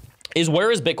is,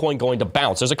 where is Bitcoin going to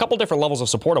bounce? There's a couple different levels of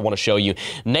support I want to show you.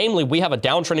 Namely, we have a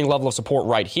downtrending level of support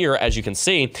right here, as you can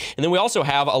see. And then we also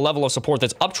have a level of support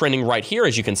that's uptrending right here,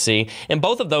 as you can see. And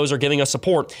both of those are giving us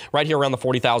support right here around the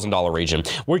 $40,000 region.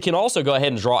 We can also go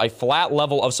ahead and draw a flat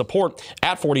level of support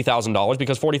at $40,000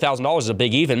 because $40,000 is a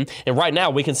big even. And right now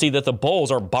we can see that the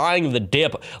bulls are buying the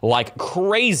dip like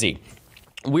crazy.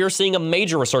 We're seeing a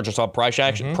major resurgence on price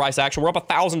action. We're up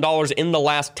 $1,000 in the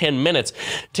last 10 minutes.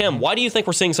 Tim, why do you think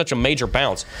we're seeing such a major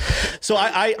bounce? So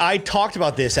I talked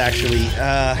about this actually.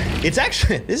 This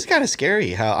is kind of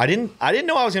scary. How I didn't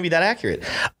know I was going to be that accurate.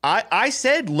 I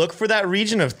said look for that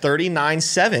region of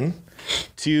 39.7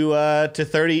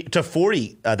 to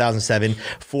 40,007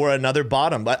 for another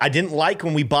bottom. But I didn't like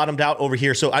when we bottomed out over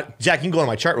here. So Jack, you can go on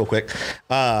my chart real quick.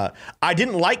 I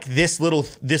didn't like this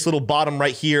little bottom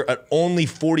right here at only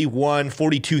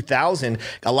 42,000.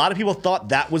 A lot of people thought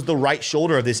that was the right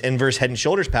shoulder of this inverse head and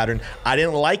shoulders pattern. I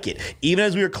didn't like it. Even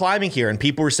as we were climbing here and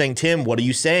people were saying, Tim, what are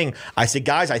you saying? I said,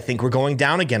 guys, I think we're going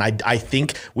down again. I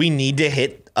think we need to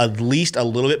hit at least a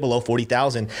little bit below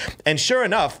 40,000. And sure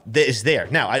enough, it's there.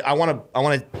 Now, I want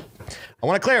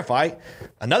to clarify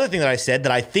another thing that I said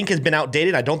that I think has been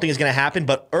outdated. I don't think is going to happen.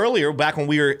 But earlier, back when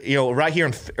we were, right here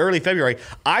in early February,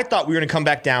 I thought we were going to come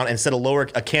back down and set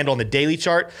a candle on the daily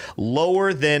chart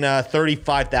lower than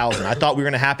 35,000. I thought we were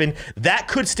going to happen. That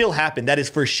could still happen. That is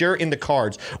for sure in the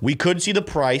cards. We could see the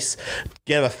price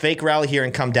get a fake rally here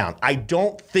and come down. I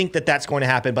don't think that that's going to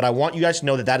happen, but I want you guys to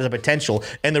know that that is a potential.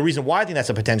 And the reason why I think that's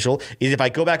a potential is if I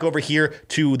go back over here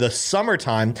to the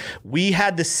summertime, we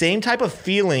had the same type of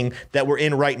feeling that we're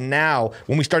in right now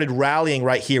when we started rallying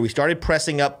right here. We started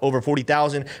pressing up over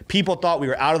 40,000. People thought we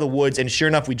were out of the woods, and sure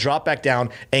enough, we dropped back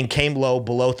down and came low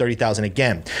below 30,000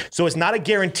 again. So it's not a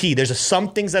guarantee. There's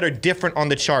some things that are different on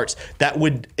the charts that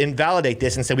would invalidate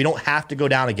this and say we don't have to go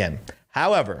down again.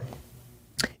 However,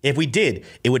 if we did,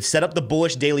 it would set up the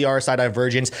bullish daily RSI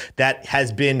divergence that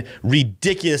has been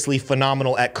ridiculously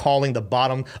phenomenal at calling the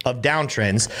bottom of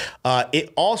downtrends.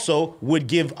 It also would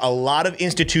give a lot of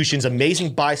institutions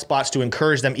amazing buy spots to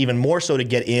encourage them even more so to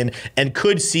get in, and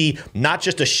could see not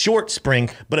just a short spring,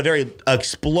 but a very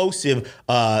explosive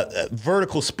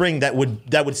vertical spring that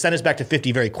would send us back to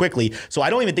 50 very quickly. So I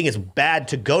don't even think it's bad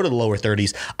to go to the lower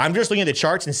 30s. I'm just looking at the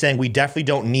charts and saying we definitely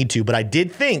don't need to, but I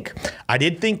did think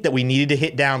that we needed to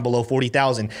hit down below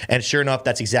 40,000, and sure enough,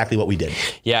 that's exactly what we did.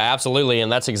 Yeah, absolutely, and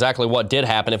that's exactly what did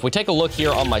happen. If we take a look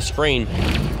here on my screen,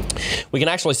 we can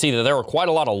actually see that there were quite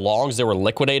a lot of longs that were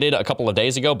liquidated a couple of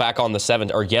days ago, back on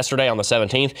the yesterday on the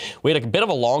 17th. We had a bit of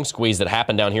a long squeeze that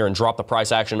happened down here and dropped the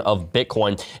price action of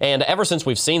Bitcoin. And ever since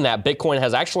we've seen that, Bitcoin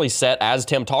has actually set, as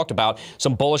Tim talked about,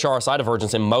 some bullish RSI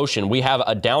divergence in motion. We have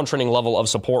a downtrending level of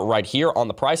support right here on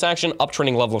the price action,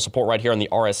 uptrending level of support right here on the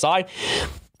RSI.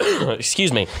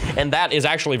 Excuse me. And that is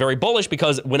actually very bullish,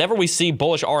 because whenever we see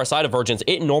bullish RSI divergence,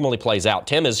 it normally plays out.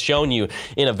 Tim has shown you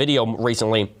in a video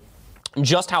recently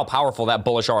just how powerful that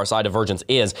bullish RSI divergence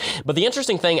is. But the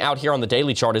interesting thing out here on the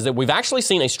daily chart is that we've actually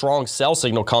seen a strong sell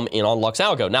signal come in on Lux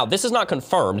Algo. Now, this is not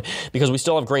confirmed because we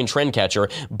still have green trend catcher,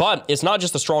 but it's not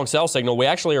just a strong sell signal. We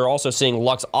actually are also seeing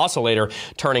Lux Oscillator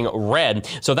turning red.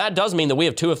 So that does mean that we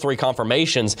have 2 of 3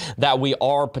 confirmations that we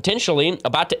are potentially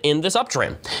about to end this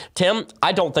uptrend. Tim,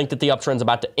 I don't think that the uptrend's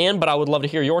about to end, but I would love to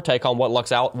hear your take on what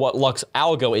Lux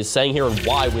Algo is saying here and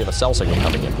why we have a sell signal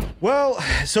coming in. Well,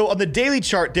 so on the daily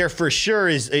chart, there for sure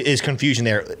is confusion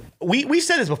there. We've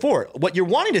said this before. What you're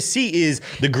wanting to see is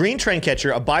the green trend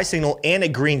catcher, a buy signal, and a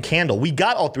green candle. We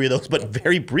got all 3 of those, but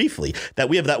very briefly. That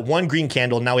we have that one green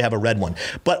candle, now we have a red one.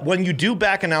 But when you do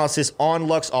back analysis on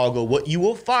Lux Algo, what you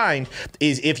will find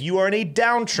is if you are in a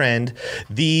downtrend,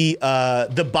 the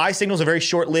buy signals are very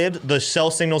short-lived. The sell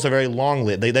signals are very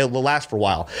long-lived. They'll last for a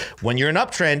while. When you're in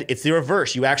uptrend, it's the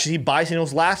reverse. You actually see buy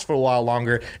signals last for a while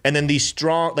longer, and then these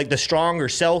strong, like the stronger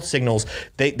sell signals,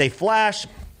 they flash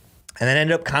and then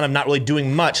end up kind of not really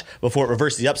doing much before it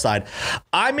reverses the upside.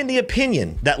 I'm in the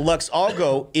opinion that Lux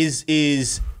Algo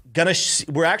is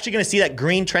we're actually gonna see that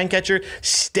green trend catcher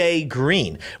stay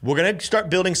green. We're gonna start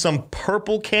building some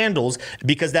purple candles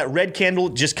because that red candle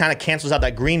just kind of cancels out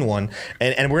that green one,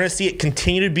 and we're gonna see it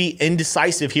continue to be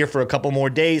indecisive here for a couple more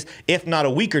days, if not a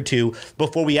week or two,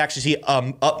 before we actually see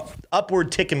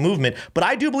upward tick and movement. But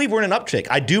I do believe we're in an uptick.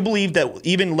 I do believe that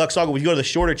even Lux Algo, when you go to the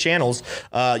shorter channels,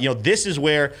 this is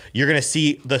where you're gonna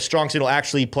see the strong signal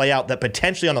actually play out. That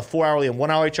potentially on the 4-hourly and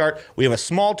 1-hourly chart, we have a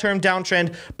small term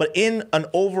downtrend, but in an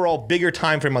overall bigger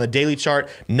time frame on the daily chart,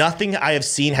 nothing I have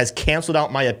seen has canceled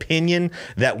out my opinion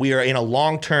that we are in a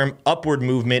long-term upward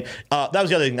movement. That was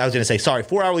the other thing I was going to say. Sorry,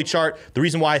 4-hourly chart. The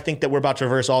reason why I think that we're about to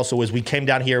reverse also is we came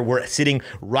down here. We're sitting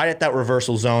right at that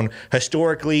reversal zone.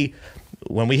 Historically,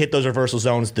 when we hit those reversal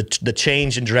zones, the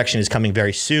change in direction is coming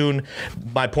very soon.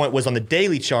 My point was on the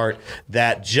daily chart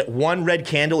that one red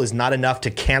candle is not enough to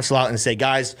cancel out and say,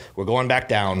 guys, we're going back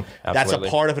down. Absolutely.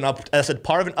 That's a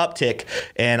part of an uptick,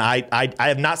 and I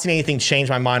have not seen anything change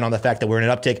my mind on the fact that we're in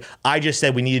an uptick. I just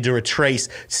said we needed to retrace,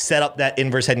 set up that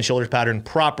inverse head and shoulders pattern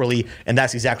properly, and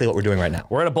that's exactly what we're doing right now.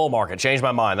 We're in a bull market. Change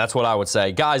my mind. That's what I would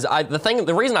say, guys.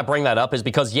 The reason I bring that up is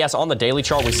because yes, on the daily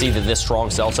chart we see that this strong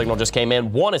sell signal just came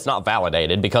in. One, it's not validated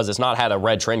because it's not had a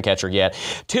red trend catcher yet.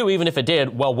 2, even if it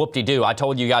did, well, whoop-de-doo. I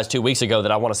told you guys 2 weeks ago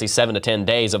that I want to see 7 to 10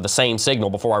 days of the same signal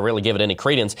before I really give it any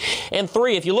credence. And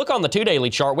 3, if you look on the 2 daily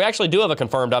chart, we actually do have a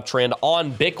confirmed uptrend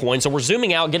on Bitcoin. So we're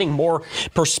zooming out, getting more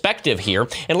perspective here.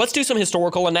 And let's do some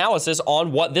historical analysis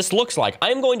on what this looks like.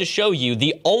 I'm going to show you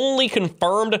the only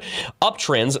confirmed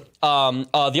uptrends,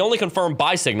 the only confirmed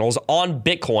buy signals on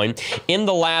Bitcoin in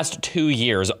the last 2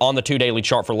 years on the 2 daily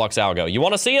chart for Lux Algo. You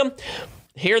want to see them?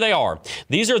 Here they are.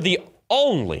 These are the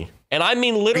only, and I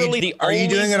mean literally the only. Are you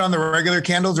doing it on the regular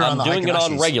candles or on the high? I'm doing it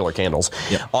on regular candles.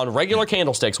 Yeah. On regular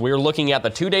candlesticks, we are looking at the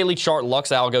 2 daily chart Lux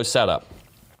Algo setup.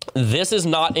 This is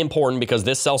not important because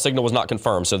this sell signal was not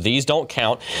confirmed, so these don't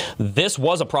count. This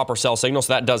was a proper sell signal,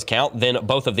 so that does count. Then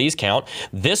both of these count.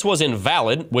 This was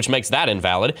invalid, which makes that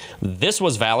invalid. This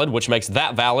was valid, which makes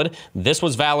that valid. This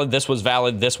was valid, this was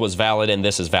valid, this was valid, and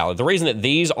this is valid. The reason that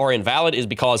these are invalid is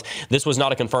because this was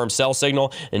not a confirmed sell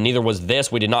signal, and neither was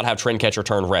this. We did not have trend catcher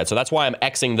turn red, so that's why I'm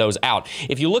Xing those out.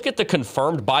 If you look at the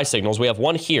confirmed buy signals, we have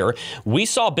one here. We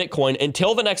saw Bitcoin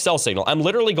until the next sell signal. I'm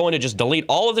literally going to just delete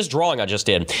all of this drawing I just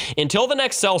did. Until the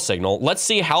next sell signal, let's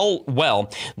see how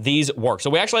well these work. So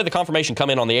we actually had the confirmation come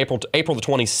in on the April the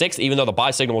 26th, even though the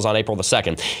buy signal was on April the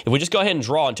 2nd. If we just go ahead and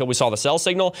draw until we saw the sell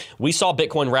signal, we saw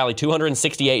Bitcoin rally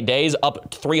 268 days,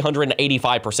 up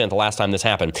 385% the last time this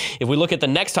happened. If we look at the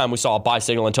next time we saw a buy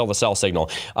signal until the sell signal,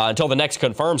 until the next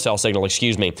confirmed sell signal,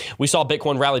 we saw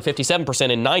Bitcoin rally 57%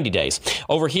 in 90 days.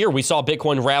 Over here, we saw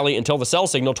Bitcoin rally until the sell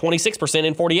signal 26%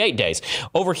 in 48 days.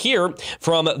 Over here,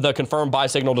 from the confirmed buy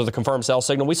signal to the confirmed sell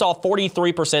signal, we saw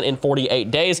 43% in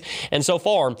 48 days. And so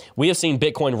far, we have seen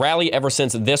Bitcoin rally ever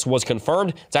since this was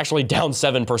confirmed. It's actually down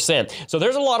 7%. So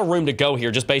there's a lot of room to go here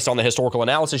just based on the historical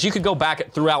analysis. You could go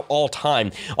back throughout all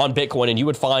time on Bitcoin and you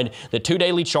would find the 2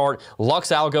 daily chart, Lux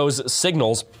Algo's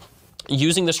signals,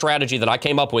 using the strategy that I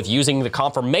came up with, using the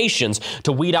confirmations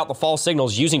to weed out the false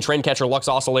signals, using trend catcher, Lux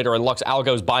Oscillator, and Lux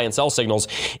Algo's buy and sell signals,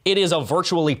 it is a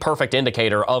virtually perfect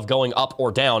indicator of going up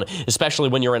or down, especially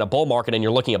when you're in a bull market and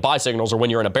you're looking at buy signals, or when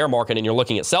you're in a bear market and you're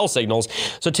looking at sell signals.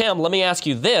 So Tim, let me ask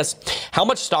you this. How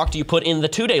much stock do you put in the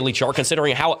 2 daily chart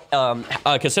considering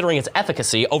considering its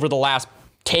efficacy over the last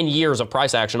 10 years of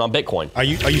price action on Bitcoin. Are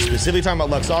you specifically talking about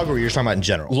Lux Algo, or you're talking about in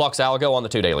general? Lux Algo on the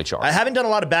 2 daily chart. I haven't done a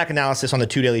lot of back analysis on the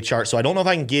 2 daily chart, so I don't know if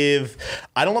I can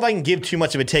give too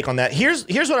much of a take on that. Here's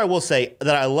what I will say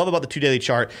that I love about the 2 daily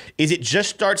chart is it just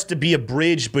starts to be a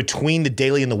bridge between the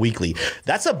daily and the weekly.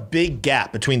 That's a big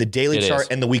gap between the daily chart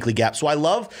and the weekly gap. So I don't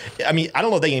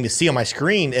know if they can even see on my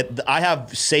screen. I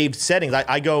have saved settings.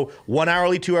 I go 1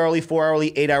 hourly, 2 hourly, 4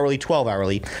 hourly, 8 hourly, 12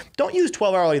 hourly. Don't use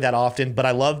 12 hourly that often, but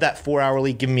I love that 4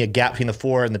 hourly giving me a gap between the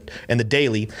 4 and the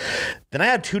daily. Then I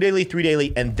have 2 daily, 3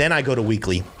 daily, and then I go to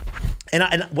weekly.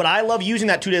 And what I love using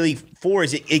that 2 daily for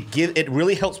is it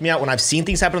really helps me out when I've seen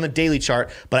things happen on the daily chart,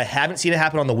 but I haven't seen it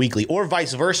happen on the weekly, or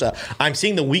vice versa. I'm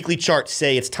seeing the weekly chart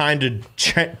say it's time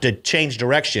to change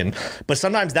direction, but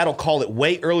sometimes that'll call it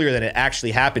way earlier than it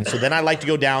actually happened. So then I like to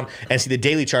go down and see the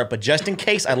daily chart, but just in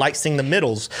case, I like seeing the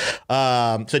middles.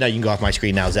 So now you can go off my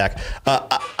screen now, Zach.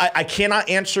 I cannot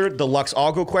answer the Lux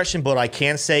Algo question, but what I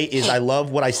can say is I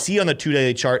love what I see on the 2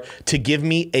 daily chart to give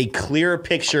me a clearer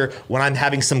picture when I'm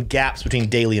having some gaps between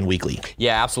daily and weekly.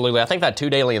 Yeah, absolutely. I think that 2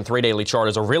 daily and 3 daily chart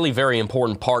is a really very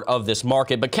important part of this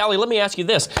market. But Callie, let me ask you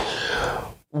this.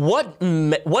 What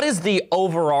is the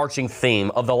overarching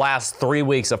theme of the last 3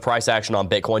 weeks of price action on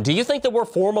Bitcoin? Do you think that we're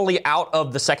formally out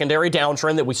of the secondary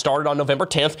downtrend that we started on November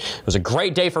 10th? It was a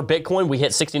great day for Bitcoin. We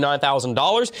hit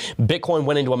 $69,000. Bitcoin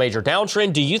went into a major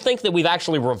downtrend. Do you think that we've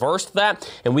actually reversed that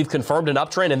and we've confirmed an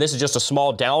uptrend and this is just a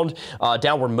small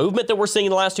downward movement that we're seeing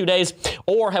in the last 2 days?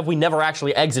 Or have we never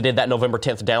actually exited that November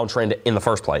 10th downtrend in the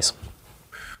first place?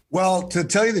 Well, to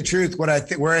tell you the truth, where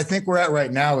I think we're at right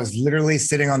now is literally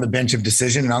sitting on the bench of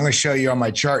decision. And I'm going to show you on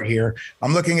my chart here.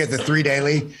 I'm looking at the 3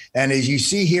 daily. And as you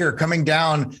see here, coming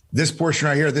down this portion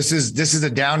right here, this is a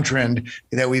downtrend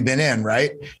that we've been in,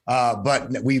 right?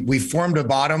 But we formed a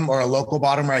bottom or a local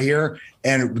bottom right here.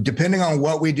 And depending on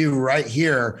what we do right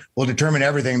here will determine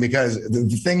everything, because the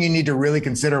thing you need to really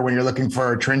consider when you're looking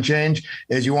for a trend change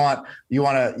is you want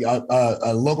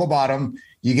a local bottom.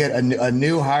 You get a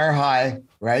new higher high,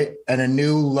 right? And a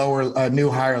new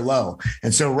higher low.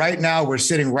 And so right now we're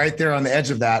sitting right there on the edge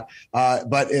of that.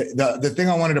 But the thing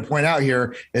I wanted to point out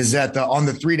here is that on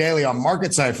the 3 daily on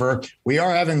Market Cipher, we are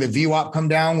having the VWAP come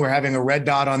down. We're having a red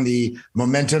dot on the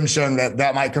momentum showing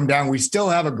that might come down. We still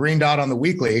have a green dot on the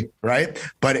weekly, right?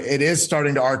 But it is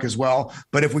starting to arc as well.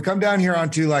 But if we come down here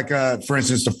onto for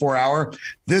instance, the 4 hour,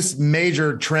 this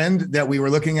major trend that we were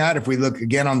looking at, if we look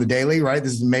again on the daily, right?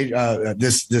 This is major,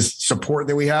 this support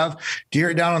that we have.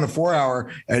 Here down on the 4 hour,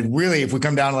 and really, if we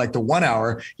come down to like the 1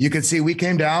 hour, you can see we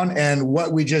came down, and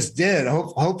what we just did.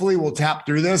 Hopefully, we'll tap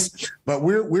through this, but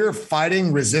we're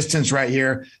fighting resistance right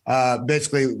here,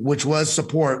 basically, which was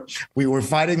support. We were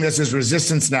fighting this as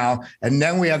resistance now, and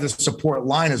then we have the support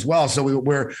line as well. So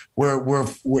we're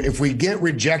if we get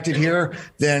rejected here,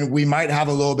 then we might have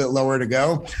a little bit lower to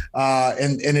go.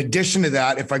 And in addition to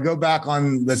that, if I go back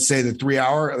on, let's say the 3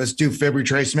 hour, let's do fib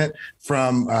retracement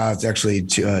from it's actually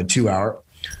 2 hour.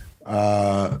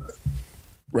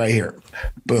 Right here.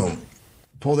 Boom.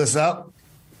 Pull this up.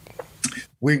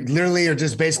 We literally are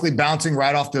just basically bouncing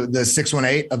right off the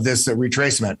 618 of this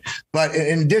retracement. But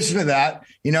in addition to that,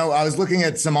 I was looking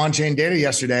at some on-chain data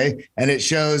yesterday, and it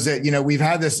shows that, we've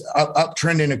had this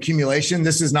uptrend in accumulation.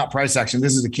 This is not price action.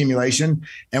 This is accumulation.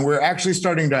 And we're actually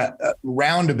starting to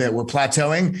round a bit. We're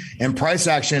plateauing, and price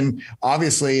action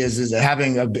obviously is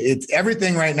having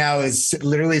everything right now is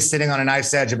literally sitting on a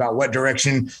knife's edge about what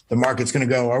direction the market's going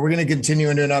to go. Are we going to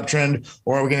continue into an uptrend,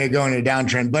 or are we going to go into a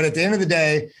downtrend? But at the end of the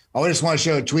day, I just want to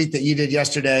show a tweet that you did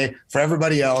yesterday for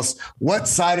everybody else. What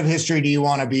side of history do you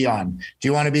want to be on? Do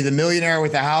you want to be the millionaire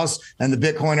with a house and the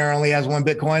Bitcoiner only has 1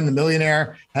 Bitcoin? The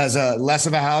millionaire has less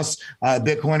of a house.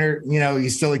 Bitcoiner,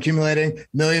 he's still accumulating.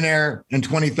 Millionaire in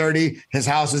 2030, his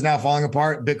house is now falling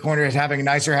apart. Bitcoiner is having a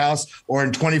nicer house. Or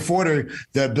in 2040,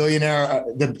 the billionaire,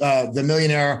 the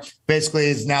millionaire basically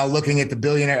is now looking at the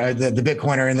billionaire, the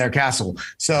Bitcoiner in their castle.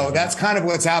 So that's kind of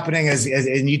what's happening.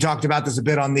 And you talked about this a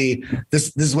bit on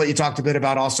this is what you talked a bit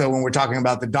about also when we're talking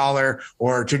about the dollar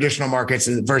or traditional markets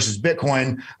versus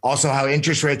Bitcoin, also how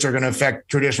interest rates are going to affect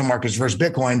traditional markets versus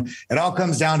Bitcoin. It all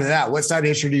comes down to that. What side of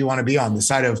history do you want to be on? The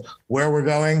side of where we're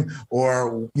going,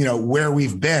 or where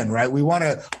we've been, right? We want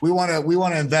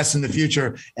to invest in the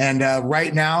future. And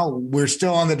right now we're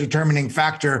still on the determining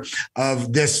factor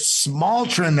of this small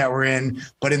trend that we're in,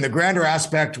 but in the grander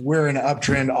aspect, we're in an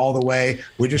uptrend all the way.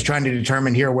 We're just trying to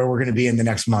determine here where we're going to be in the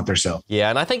next month or so. Yeah,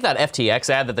 and I think that FTX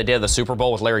ad that they did at the Super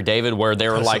Bowl with Larry David, where they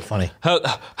were like, so funny.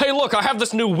 Hey, look, I have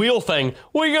this new wheel thing.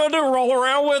 What are you going to do, roll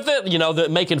around with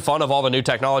it? Making fun of all the new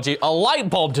technology. A light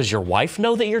bulb. Does your wife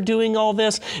know that you're doing all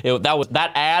this?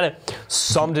 That ad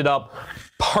summed it up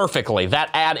perfectly. That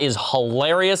ad is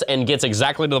hilarious and gets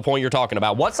exactly to the point you're talking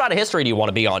about. What side of history do you want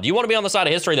to be on? Do you want to be on the side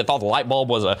of history that thought the light bulb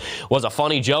was a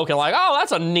funny joke and like, oh,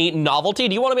 that's a neat novelty?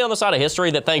 Do you want to be on the side of history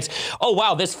that thinks, oh,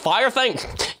 wow, this fire thing,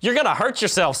 you're going to hurt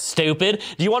yourself, stupid?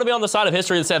 Do you want to be on the side of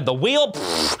history that said the wheel,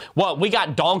 what, we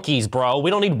got donkeys, bro. We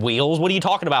don't need wheels. What are you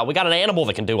talking about? We got an animal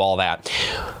that can do all that.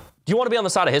 Do you want to be on the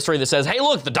side of history that says, hey,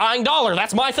 look, the dying dollar,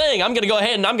 that's my thing. I'm going to go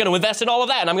ahead and I'm going to invest in all of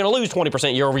that, and I'm going to lose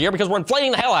 20% year over year because we're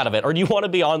inflating the hell out of it? Or do you want to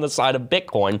be on the side of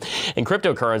Bitcoin and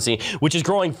cryptocurrency, which is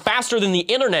growing faster than the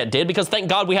internet did because thank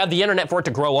God we have the internet for it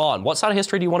to grow on? What side of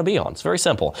history do you want to be on? It's very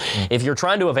simple. If you're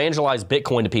trying to evangelize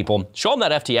Bitcoin to people, show them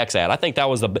that FTX ad. I think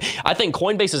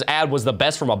Coinbase's ad was the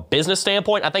best from a business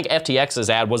standpoint. I think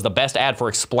FTX's ad was the best ad for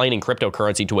explaining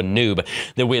cryptocurrency to a noob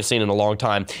that we have seen in a long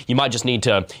time. You might just need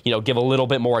to, give a little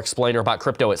bit more explainer about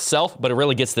crypto itself, but it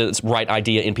really gets the right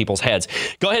idea in people's heads.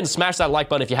 Go ahead and smash that like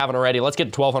button if you haven't already. Let's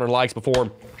get to 1,200 likes before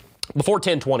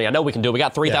 10:20. I know we can do it. We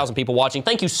got 3,000 people watching.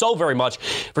 Thank you so very much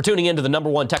for tuning into the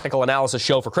 #1 technical analysis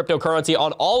show for cryptocurrency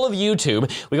on all of YouTube.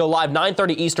 We go live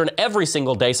 9:30 Eastern every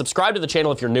single day. Subscribe to the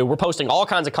channel if you're new. We're posting all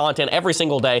kinds of content every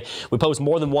single day. We post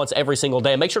more than once every single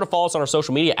day. Make sure to follow us on our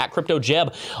social media at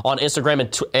CryptoJeb on Instagram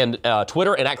and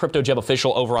Twitter, and at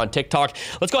CryptoJebOfficial over on TikTok.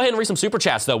 Let's go ahead and read some super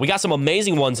chats though. We got some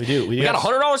amazing ones. We got a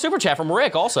 $100 super chat from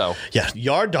Rick also. Yeah,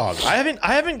 Yard Dog. I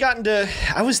haven't gotten to.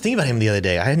 I was thinking about him the other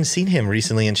day. I hadn't seen him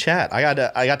recently in chat. I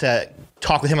got to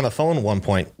talk with him on the phone at one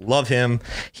point. Love him.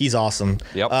 He's awesome.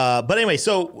 Yep. But anyway,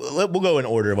 so we'll go in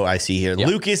order of what I see here. Yep.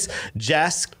 Lucas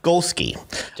Jaskolski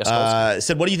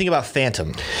said, what do you think about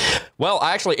Phantom? Well,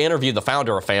 I actually interviewed the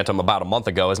founder of Phantom about a month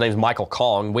ago. His name's Michael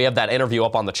Kong. We have that interview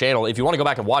up on the channel. If you want to go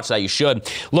back and watch that, you should.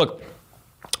 Look,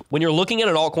 when you're looking at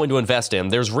an altcoin to invest in,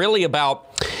 there's really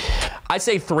about, I'd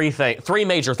say three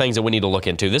major things that we need to look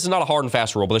into. This is not a hard and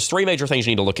fast rule, but there's three major things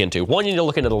you need to look into. One, you need to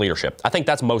look into the leadership. I think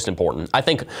that's most important. I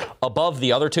think above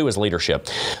the other two is leadership.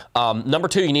 Number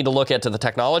two, you need to look into the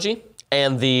technology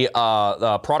and the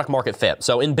product market fit.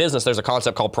 So in business, there's a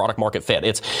concept called product market fit.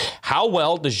 It's how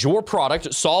well does your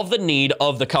product solve the need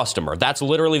of the customer? That's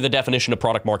literally the definition of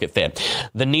product market fit.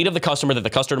 The need of the customer that the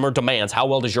customer demands, how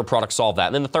well does your product solve that?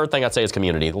 And then the third thing I'd say is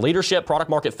community. Leadership, product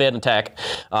market fit, and tech.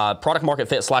 Product market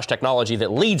fit / technology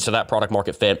that leads to that product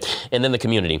market fit, and then the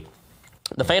community.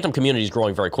 The Phantom community is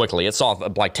growing very quickly. It saw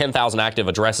like 10,000 active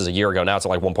addresses a year ago. Now it's at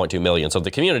like 1.2 million. So the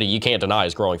community, you can't deny,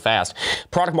 is growing fast.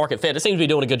 Product market fit, it seems to be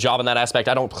doing a good job in that aspect.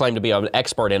 I don't claim to be an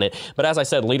expert in it. But as I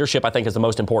said, leadership, I think, is the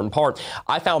most important part.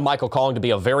 I found Michael Kong to be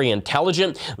a very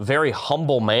intelligent, very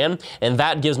humble man. And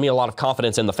that gives me a lot of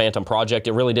confidence in the Phantom project.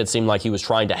 It really did seem like he was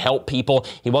trying to help people.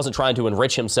 He wasn't trying to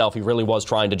enrich himself. He really was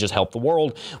trying to just help the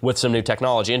world with some new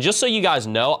technology. And just so you guys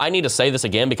know, I need to say this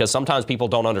again because sometimes people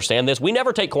don't understand this. We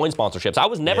never take coin sponsorships. I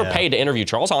was never paid to interview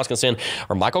Charles Hoskinson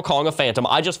or Michael Kong of Phantom.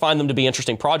 I just find them to be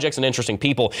interesting projects and interesting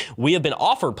people. We have been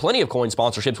offered plenty of coin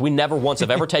sponsorships. We never once have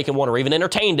ever taken one or even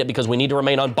entertained it because we need to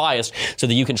remain unbiased so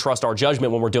that you can trust our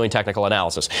judgment when we're doing technical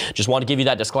analysis. Just want to give you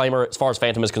that disclaimer. As far as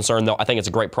Phantom is concerned, though, I think it's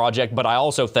a great project, but I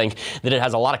also think that it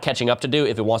has a lot of catching up to do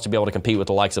if it wants to be able to compete with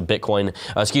the likes of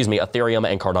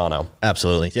Ethereum and Cardano.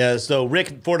 Absolutely. Yeah, so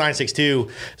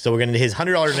Rick4962, so we're going to his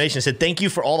 $100 donation, said, thank you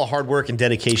for all the hard work and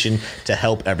dedication to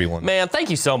help everyone. Man, thank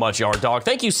you so much, Yard Dog.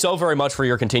 Thank you so very much for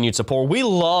your continued support. We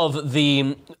love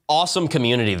the awesome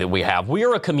community that we have. We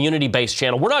are a community-based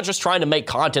channel. We're not just trying to make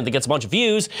content that gets a bunch of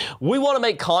views. We want to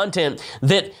make content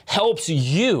that helps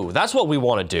you. That's what we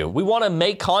want to do. We want to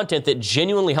make content that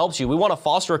genuinely helps you. We want to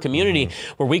foster a community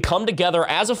where we come together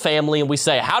as a family and we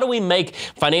say, how do we make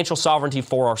financial sovereignty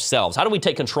for ourselves? How do we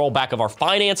take control back of our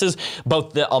finances,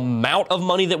 both the amount of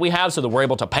money that we have so that we're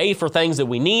able to pay for things that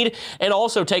we need, and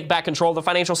also take back control of the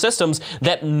financial systems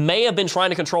that may have been trying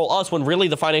to control us when really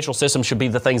the financial system should be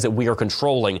the things that we are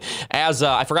controlling. As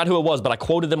I forgot who it was, but I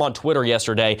quoted them on Twitter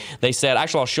yesterday. They said,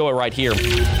 actually, I'll show it right here.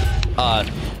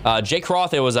 Jake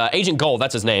Roth, it was Agent Gold,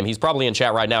 that's his name. He's probably in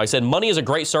chat right now. He said, money is a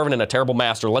great servant and a terrible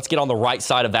master. Let's get on the right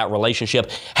side of that relationship.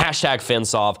 Hashtag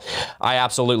FinSov. I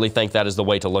absolutely think that is the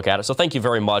way to look at it. So thank you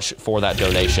very much for that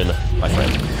donation, my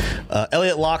friend.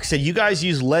 Elliot Locke said, you guys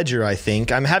use Ledger, I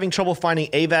think. I'm having trouble finding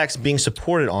AVAX being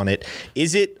supported on it.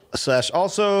 Is it /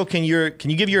 also, can you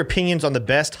give your opinions on the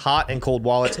best hot and cold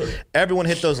wallets? Everyone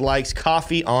hit those likes.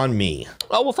 Coffee on me.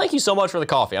 Oh, well, thank you so much for the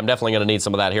coffee. I'm definitely going to need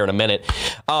some of that here in a minute.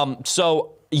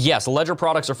 So Yes, Ledger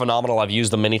products are phenomenal. I've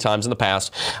used them many times in the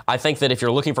past. I think that if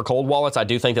you're looking for cold wallets, I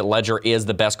do think that Ledger is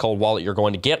the best cold wallet you're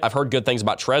going to get. I've heard good things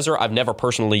about Trezor. I've never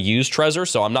personally used Trezor,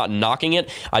 so I'm not knocking it.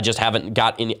 I just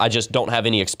don't have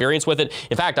any experience with it.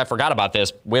 In fact, I forgot about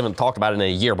this. We haven't talked about it in a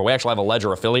year, but we actually have a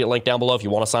Ledger affiliate link down below. If you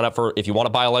want to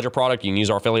buy a Ledger product, you can use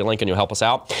our affiliate link and you'll help us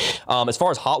out. As far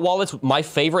as hot wallets, my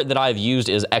favorite that I've used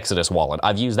is Exodus Wallet.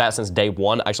 I've used that since day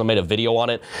one. I actually made a video on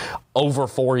it over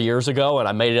 4 years ago, and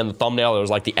I made it in the thumbnail. It was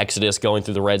like the Exodus going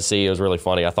through the Red Sea. It was really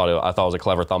funny. I thought it was a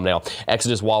clever thumbnail.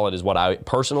 Exodus Wallet is what I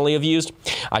personally have used.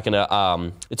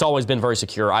 It's always been very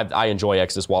secure. I enjoy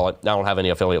Exodus Wallet. I don't have any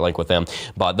affiliate link with them,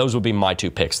 but those would be my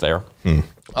 2 picks there.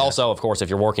 Also, of course, if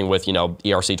you're working with,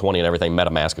 ERC20 and everything,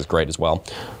 MetaMask is great as well.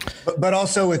 But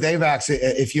also with AVAX,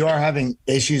 if you are having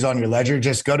issues on your ledger,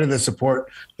 just go to the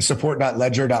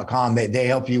support.ledger.com. They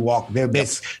help you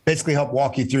basically help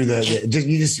walk you through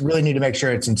you just really need to make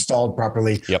sure it's installed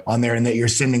properly on there and that you're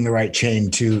sending the right chain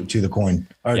to the coin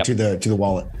or to the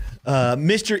wallet.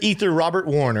 Mr. Ether Robert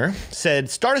Warner said,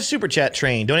 start a super chat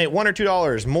train. Donate $1 or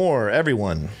 $2 more,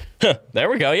 everyone. There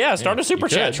we go. Yeah, start a super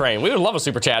chat train. We would love a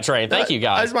super chat train. Thank you,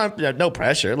 guys. I just want no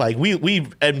pressure. Like we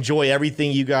enjoy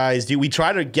everything you guys do. We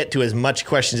try to get to as much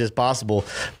questions as possible.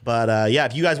 But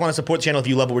if you guys want to support the channel, if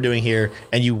you love what we're doing here,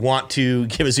 and you want to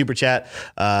give a super chat,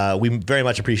 we very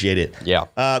much appreciate it. Yeah.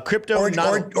 Crypto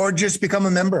or just become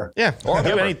a member. Yeah. Or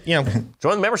join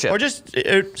the membership. Or just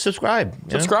subscribe.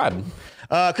 Subscribe.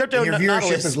 Crypto your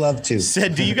viewership is love too.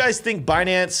 Said, do you guys think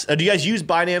Binance? Do you guys use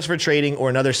Binance for trading or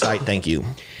another site? Thank you.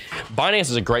 Binance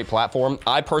is a great platform.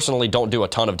 I personally don't do a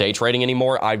ton of day trading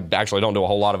anymore. I actually don't do a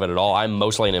whole lot of it at all. I'm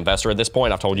mostly an investor at this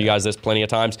point. I've told you guys this plenty of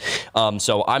times.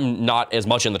 So I'm not as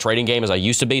much in the trading game as I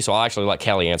used to be. So I'll actually let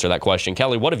Kelly answer that question.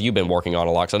 Kelly, what have you been working on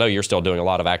a lot? 'Cause I know you're still doing a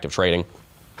lot of active trading.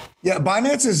 Yeah,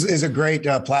 Binance is a great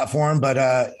platform, but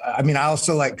I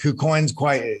also like KuCoin's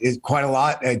quite a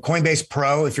lot. Coinbase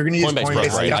Pro, if you're going to use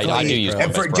Coinbase, right? I do use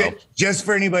Coinbase Pro. Just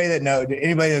for anybody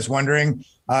that's wondering,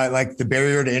 like the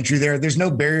barrier to entry there's no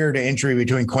barrier to entry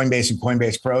between Coinbase and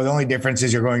Coinbase Pro. The only difference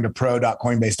is you're going to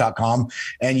pro.coinbase.com.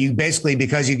 And you basically,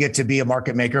 because you get to be a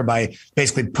market maker by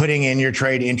basically putting in your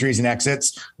trade entries and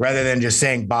exits, rather than just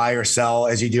saying buy or sell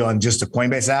as you do on just a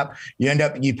Coinbase app,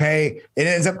 it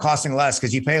ends up costing less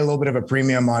because you pay a little bit of a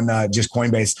premium on just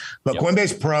Coinbase. But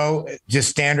Coinbase Pro, just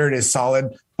standard, is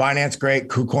solid. Binance great,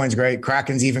 KuCoin's great,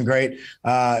 Kraken's even great.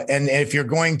 And if you're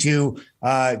going to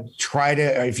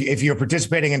if you're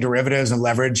participating in derivatives and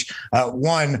leverage,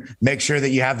 one, make sure that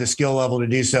you have the skill level to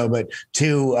do so. But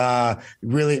two,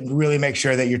 really make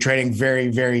sure that you're trading very,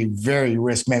 very, very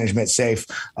risk management safe.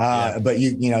 But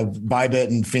Bybit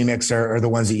and Phoenix are the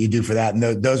ones that you do for that. And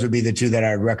those would be the two that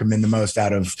I would recommend the most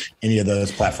out of any of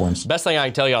those platforms. Best thing I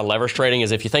can tell you on leverage trading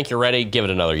is if you think you're ready, give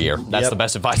it another year. That's the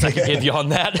best advice I can give you on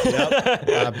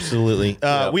that. Absolutely.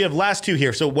 We have last two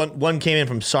here. So one came in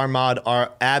from Sarmad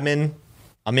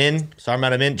Amin.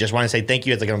 Sarmad Amin. Just want to say thank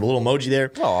you. It's like a little emoji there.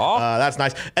 Aww. That's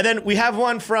nice. And then we have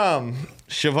one from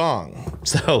Shavong.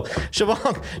 So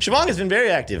Shavong has been very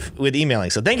active with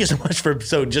emailing. So thank you so much for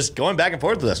just going back and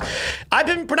forth with us. I've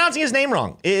been pronouncing his name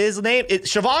wrong.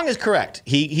 Shavong is correct.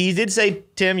 He did say,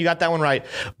 Tim, you got that one right.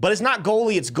 But it's not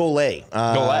Goley, it's Golay.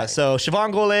 So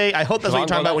Shavong Golay, I hope that's what you're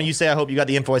talking about when you say I hope you got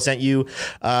the info I sent you.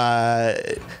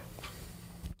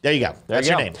 There you go. That's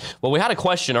your name. Well, we had a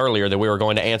question earlier that we were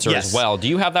going to answer as well. Do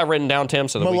you have that written down, Tim?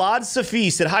 Malad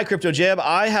Safi said, hi, Crypto Jeb.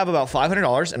 I have about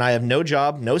 $500 and I have no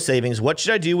job, no savings. What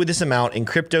should I do with this amount in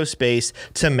crypto space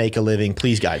to make a living?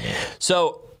 Please guide me.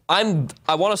 So I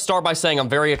want to start by saying I'm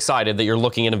very excited that you're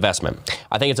looking at investment.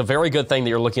 I think it's a very good thing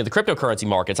that you're looking at the cryptocurrency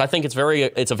markets. I think it's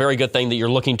a very good thing that you're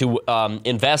looking to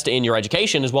invest in your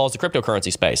education as well as the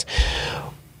cryptocurrency space.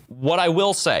 What I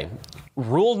will say,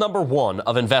 rule number one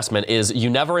of investment is you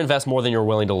never invest more than you're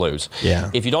willing to lose. Yeah.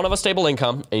 If you don't have a stable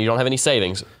income and you don't have any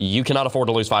savings, you cannot afford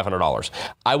to lose $500.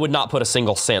 I would not put a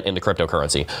single cent into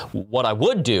cryptocurrency. What I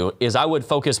would do is I would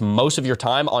focus most of your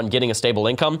time on getting a stable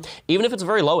income, even if it's a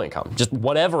very low income, just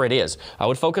whatever it is. I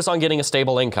would focus on getting a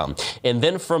stable income. And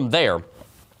then from there,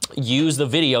 use the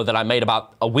video that I made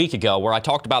about a week ago where I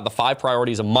talked about the 5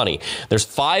 priorities of money. There's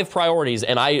 5 priorities,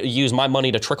 and I use my money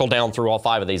to trickle down through all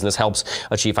 5 of these, and this helps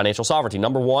achieve financial sovereignty.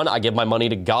 Number 1, I give my money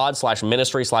to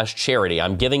God/ministry/charity.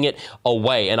 I'm giving it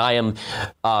away, and I am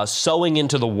sowing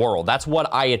into the world. That's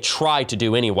what I try to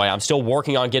do anyway. I'm still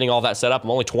working on getting all that set up.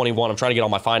 I'm only 21. I'm trying to get all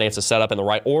my finances set up in the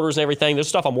right orders and everything. There's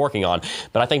stuff I'm working on,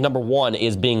 but I think number 1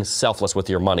 is being selfless with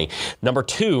your money. Number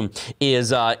 2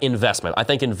 is investment. I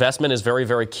think investment is very,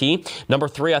 very key key. Number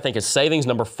 3, I think, is savings.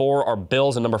 Number 4 are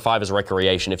bills. And number 5 is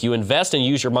recreation. If you invest and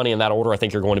use your money in that order, I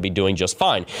think you're going to be doing just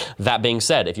fine. That being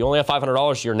said, if you only have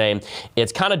 $500 to your name,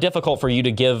 it's kind of difficult for you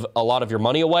to give a lot of your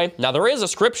money away. Now, there is a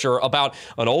scripture about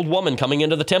an old woman coming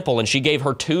into the temple, and she gave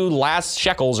her 2 last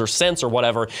shekels or cents or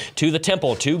whatever to the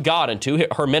temple, to God, and to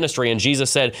her ministry. And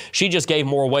Jesus said she just gave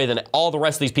more away than all the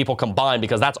rest of these people combined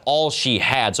because that's all she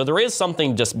had. So there is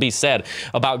something to be said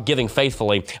about giving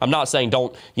faithfully. I'm not saying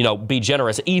don't, be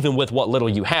generous even with what little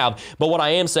you have. But what I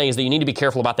am saying is that you need to be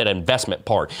careful about that investment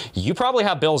part. You probably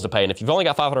have bills to pay. And if you've only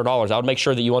got $500, I would make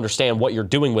sure that you understand what you're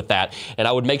doing with that. And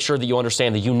I would make sure that you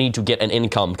understand that you need to get an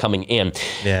income coming in.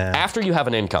 Yeah. After you have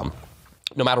an income,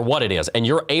 no matter what it is, and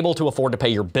you're able to afford to pay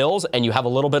your bills and you have a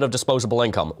little bit of disposable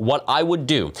income, what I would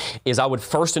do is I would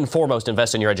first and foremost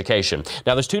invest in your education.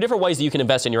 Now, there's 2 different ways that you can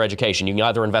invest in your education. You can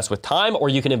either invest with time or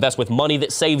you can invest with money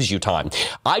that saves you time.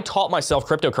 I taught myself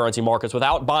cryptocurrency markets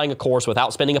without buying a course,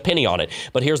 without spending a penny on it.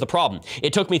 But here's the problem.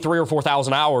 It took me 3,000 or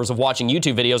 4,000 hours of watching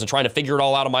YouTube videos and trying to figure it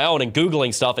all out on my own and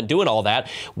Googling stuff and doing all that.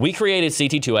 We created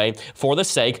CT2A for the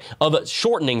sake of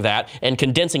shortening that and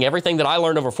condensing everything that I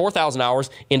learned over 4,000 hours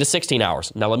into 16 hours.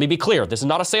 Now, let me be clear. This is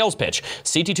not a sales pitch.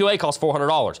 CT2A costs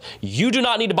 $400. You do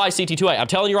not need to buy CT2A. I'm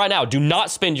telling you right now, do not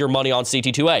spend your money on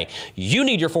CT2A. You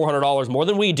need your $400 more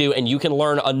than we do, and you can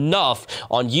learn enough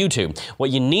on YouTube. What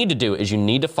you need to do is you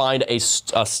need to find a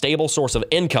stable source of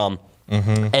income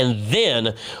and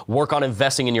then work on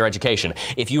investing in your education.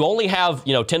 If you only have,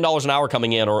 $10 an hour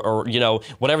coming in or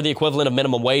whatever the equivalent of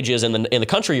minimum wage is in the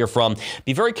country you're from,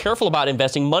 be very careful about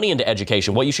investing money into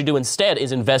education. What you should do instead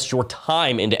is invest your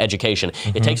time into education.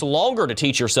 It takes longer to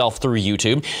teach yourself through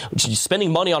YouTube.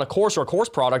 Spending money on a course or a course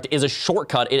product is a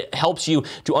shortcut. It helps you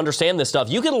to understand this stuff.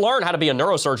 You can learn how to be a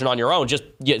neurosurgeon on your own.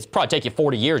 It's probably take you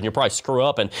 40 years and you'll probably screw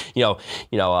up and,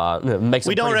 make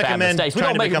some pretty bad mistakes. We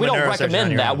don't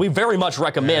recommend that. We very much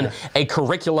recommend a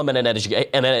curriculum and an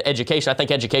education. I think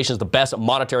education is the best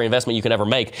monetary investment you can ever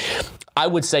make. I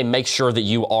would say make sure that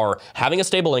you are having a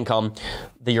stable income,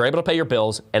 that you're able to pay your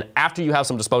bills, and after you have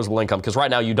some disposable income, because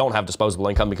right now you don't have disposable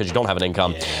income because you don't have an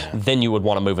income, then you would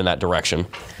want to move in that direction.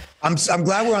 I'm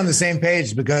glad we're on the same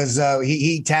page because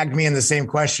he tagged me in the same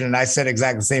question and I said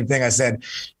exactly the same thing. I said,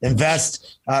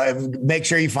 invest, make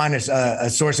sure you find a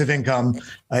source of income,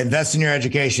 invest in your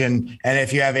education. And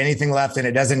if you have anything left and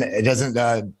it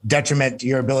doesn't detriment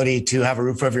your ability to have a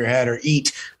roof over your head or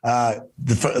eat,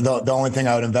 the only thing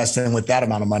I would invest in with that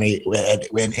amount of money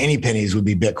in any pennies would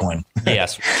be Bitcoin.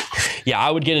 Yes. Yeah,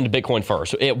 I would get into Bitcoin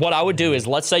first. What I would do is,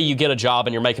 let's say you get a job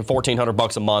and you're making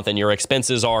 $1,400 a month and your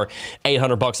expenses are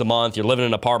 $800 a month. You're living in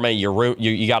an apartment,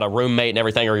 you got a roommate and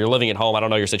everything, or you're living at home. I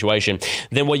don't know your situation.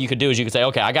 Then what you could do is you could say,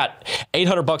 okay, I got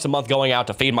 $800 a month going out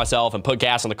to feed myself and put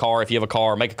gas in the car. If you have a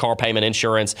car, make a car payment,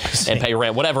 insurance, and pay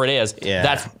rent, whatever it is. Yeah.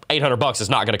 That's $800 is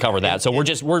not going to cover that. So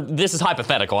this is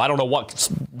hypothetical. I don't know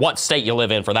what state you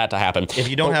live in for that to happen. If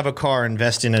you don't have a car,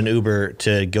 invest in an Uber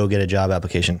to go get a job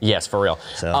application. Yes, for real.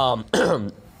 So.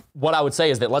 What I would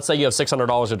say is that let's say you have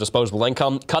 $600 of disposable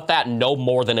income, cut that no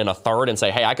more than in a third and say,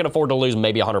 hey, I can afford to lose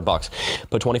maybe $100.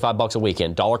 Put $25 a week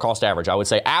in, dollar cost average. I would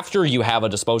say after you have a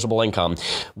disposable income,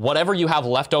 whatever you have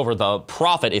left over, the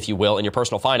profit, if you will, in your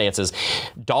personal finances,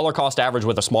 dollar cost average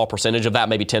with a small percentage of that,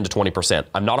 maybe 10 to 20%.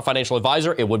 I'm not a financial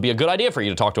advisor. It would be a good idea for you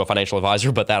to talk to a financial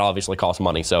advisor, but that obviously costs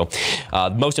money. So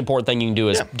the most important thing you can do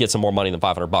is get some more money than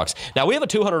 $500. Now, we have a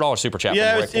 $200 super chat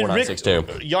from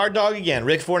Rick4962. Yard Dog again.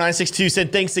 Rick4962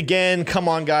 said, thanks again. Come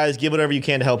on, guys. Give whatever you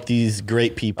can to help these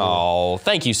great people. Oh,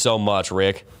 thank you so much,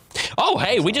 Rick. Oh,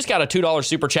 hey, we just got a $2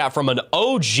 super chat from an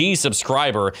OG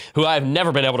subscriber who I've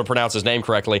never been able to pronounce his name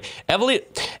correctly.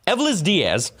 Evelis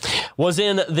Diaz was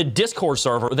in the Discord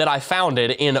server that I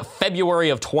founded in February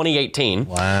of 2018.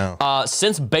 Wow.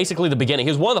 Since basically the beginning.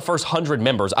 He was one of the first 100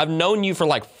 members. I've known you for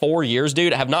like 4 years,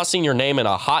 dude. I have not seen your name in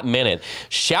a hot minute.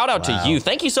 Shout out to you.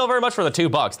 Thank you so very much for the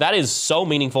 $2. That is so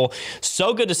meaningful.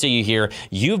 So good to see you here.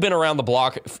 You've been around the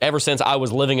block ever since I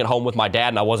was living at home with my dad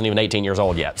and I wasn't even 18 years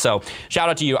old yet. So shout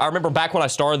out to you. I remember back when I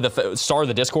started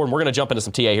the Discord, and we're going to jump into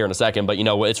some TA here in a second, but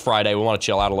it's Friday. We want to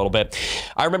chill out a little bit.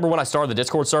 I remember when I started the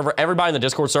Discord server, everybody in the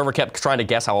Discord server kept trying to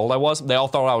guess how old I was. They all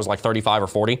thought I was like 35 or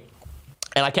 40.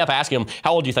 And I kept asking them,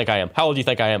 how old do you think I am? How old do you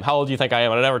think I am? How old do you think I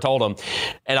am? And I never told them.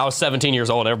 And I was 17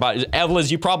 years old. Everybody, Evelyn,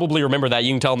 you probably remember that.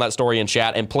 You can tell them that story in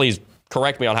chat. And please,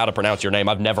 correct me on how to pronounce your name.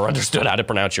 I've never understood how to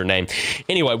pronounce your name.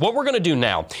 Anyway, what we're going to do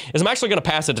now is I'm actually going to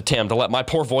pass it to Tim to let my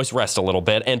poor voice rest a little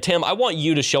bit. And Tim, I want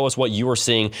you to show us what you are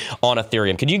seeing on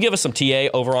Ethereum. Could you give us some TA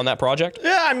over on that project?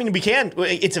 Yeah, I mean, we can.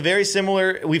 It's a very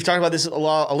similar, we've talked about this a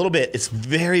little bit. It's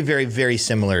very, very, very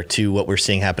similar to what we're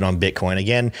seeing happen on Bitcoin.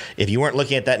 Again, if you weren't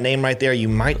looking at that name right there, you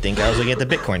might think I was looking at the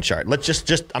Bitcoin chart. Let's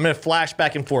just I'm going to flash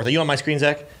back and forth. Are you on my screen,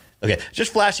 Zach? Okay,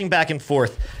 just flashing back and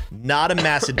forth, not a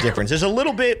massive difference. There's a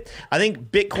little bit, I think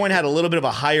Bitcoin had a little bit of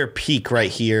a higher peak right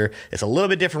here. It's a little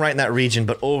bit different right in that region,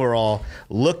 but overall,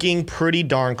 looking pretty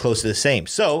darn close to the same.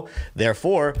 So,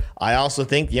 therefore, I also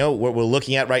think, what we're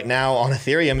looking at right now on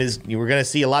Ethereum is we're going to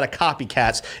see a lot of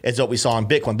copycats as what we saw on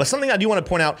Bitcoin. But something I do want to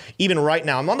point out, even right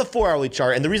now, I'm on the 4-hourly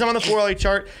chart, and the reason I'm on the 4-hourly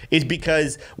chart is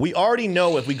because we already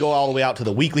know if we go all the way out to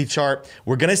the weekly chart,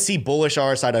 we're going to see bullish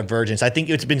RSI divergence. I think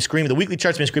it's been screaming, the weekly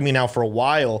chart's been screaming now for a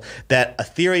while that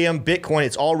Ethereum, Bitcoin,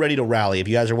 it's all ready to rally. If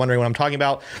you guys are wondering what I'm talking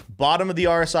about, bottom of the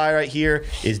RSI right here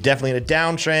is definitely in a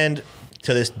downtrend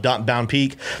to this bound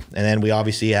peak, and then we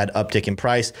obviously had uptick in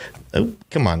price. Oh,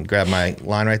 come on, grab my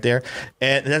line right there.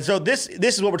 And so this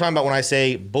is what we're talking about when I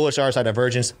say bullish RSI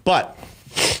divergence, but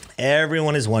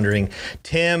everyone is wondering,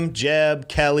 Tim, Jeb,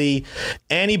 Kelly,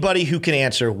 anybody who can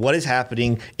answer what is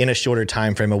happening in a shorter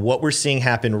time frame of what we're seeing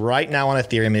happen right now on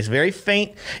Ethereum. It's very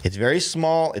faint, it's very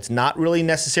small, it's not really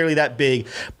necessarily that big,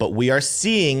 but we are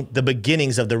seeing the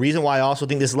beginnings of the reason why I also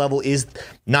think this level is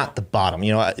not the bottom.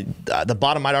 The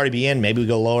bottom might already be in, maybe we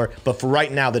go lower, but for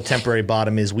right now, the temporary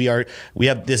bottom is we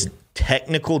have this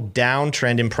technical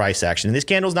downtrend in price action. And this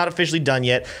candle's not officially done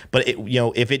yet, but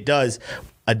if it does,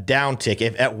 a downtick.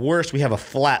 If at worst we have a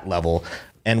flat level,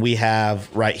 and we have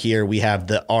right here, we have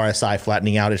the RSI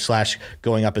flattening out /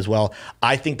 going up as well.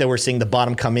 I think that we're seeing the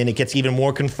bottom come in. It gets even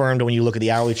more confirmed when you look at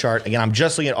the hourly chart. Again, I'm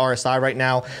just looking at RSI right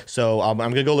now, so I'm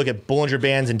going to go look at Bollinger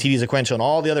Bands and TD sequential and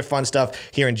all the other fun stuff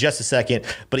here in just a second.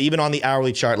 But even on the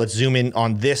hourly chart, let's zoom in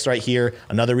on this right here.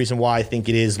 Another reason why I think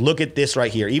it is, look at this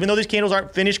right here. Even though these candles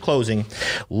aren't finished closing,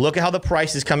 look at how the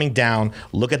price is coming down.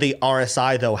 Look at the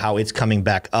RSI, though, how it's coming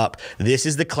back up. This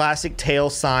is the classic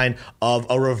tail sign of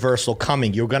a reversal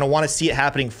coming. You're going to want to see it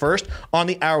happening first on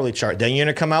the hourly chart. Then you're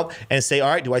going to come out and say, all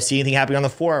right, do I see anything happening on the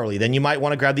 4-hourly? Then you might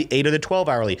want to grab the 8 or the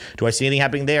 12-hourly. Do I see anything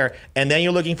happening there? And then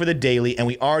you're looking for the daily, and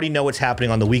we already know what's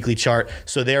happening on the weekly chart.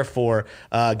 So therefore,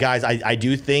 guys, I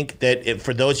do think that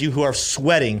for those of you who are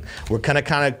sweating, we're kind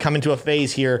of coming to a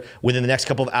phase here within the next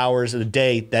couple of hours of the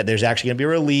day that there's actually going to be a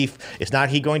relief. It's not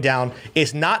heat going down.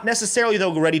 It's not necessarily,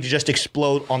 though, ready to just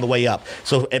explode on the way up.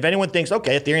 So if anyone thinks,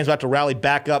 okay, Ethereum's about to rally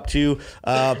back up to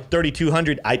 3,200,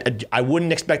 I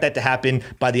wouldn't expect that to happen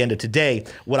by the end of today.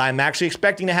 What I'm actually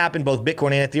expecting to happen, both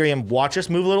Bitcoin and Ethereum, watch us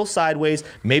move a little sideways,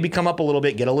 maybe come up a little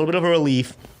bit, get a little bit of a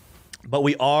relief. But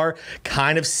we are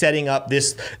kind of setting up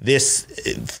this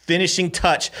finishing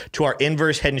touch to our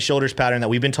inverse head and shoulders pattern that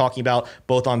we've been talking about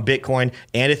both on Bitcoin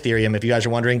and Ethereum. If you guys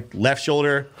are wondering, left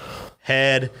shoulder,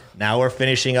 head. Now we're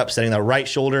finishing up setting the right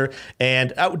shoulder.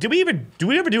 And do we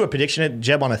ever do a prediction at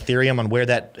Jeb on Ethereum on where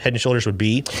that head and shoulders would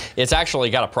be? It's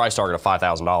actually got a price target of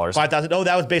 $5,000. $5,000. Oh,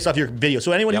 that was based off your video.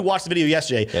 So anyone who watched the video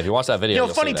yesterday, if you watched that video,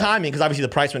 funny timing because obviously the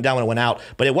price went down when it went out,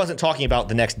 but it wasn't talking about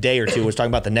the next day or two. It was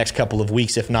talking about the next couple of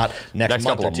weeks, if not next month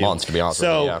couple or of two. months, to be honest with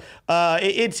you. Yeah.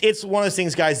 It's one of those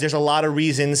things, guys. There's a lot of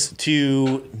reasons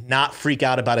to not freak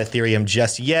out about Ethereum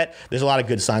just yet. There's a lot of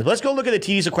good signs. But let's go look at the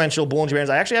TD sequential Bollinger Bands.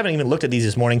 I actually haven't even looked at these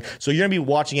this morning, so you're going to be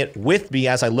watching it with me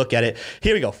as I look at it.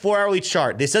 Here we go, 4-hourly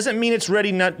chart. This doesn't mean it's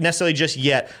ready, not necessarily just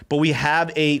yet, but we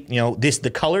have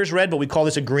the color is red, but we call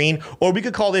this a green, or we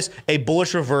could call this a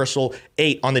bullish reversal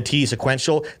 8 on the TD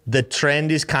sequential. The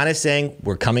trend is kind of saying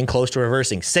we're coming close to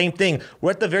reversing. Same thing.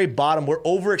 We're at the very bottom. We're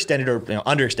overextended or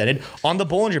underextended on the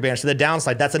Bollinger Bands to the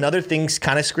downside. That's another thing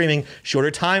kind of screaming shorter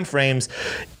time frames.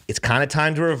 It's kind of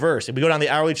time to reverse. If we go down the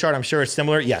hourly chart, I'm sure it's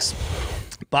similar. Yes.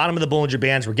 Bottom of the Bollinger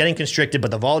Bands, we're getting constricted, but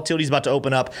the volatility is about to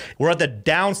open up. We're at the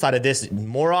downside of this.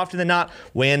 More often than not,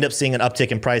 we end up seeing an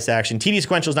uptick in price action. TD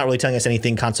sequential is not really telling us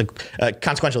anything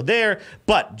consequential there,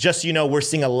 but just so you know, we're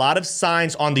seeing a lot of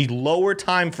signs on the lower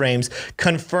time frames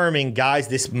confirming, guys,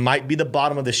 this might be the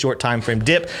bottom of the short time frame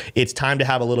dip. It's time to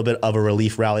have a little bit of a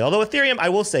relief rally. Although Ethereum, I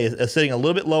will say, is sitting a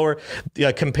little bit lower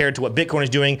compared to what Bitcoin is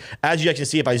doing. As you guys can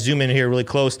see, if I zoom in here really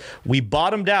close, we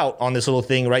bottomed out on this little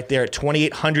thing right there at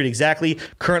 2,800 exactly.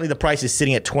 Currently, the price is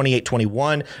sitting at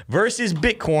 28.21 versus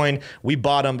Bitcoin. We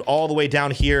bottomed all the way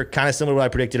down here, kind of similar to what I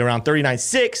predicted, around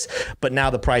 39.6, but now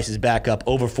the price is back up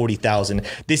over 40,000.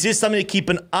 This is something to keep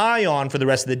an eye on for the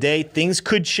rest of the day. Things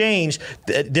could change.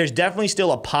 There's definitely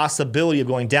still a possibility of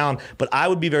going down, but I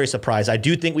would be very surprised. I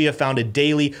do think we have found a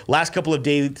daily, last couple of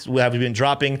days we have been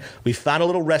dropping. We found a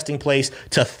little resting place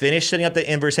to finish setting up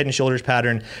the inverse head and shoulders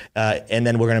pattern, and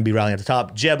then we're going to be rallying at the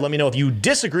top. Jeb, let me know if you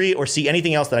disagree or see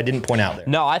anything else that I didn't point out there.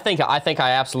 No, I think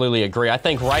I absolutely agree. I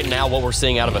think right now what we're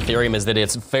seeing out of Ethereum is that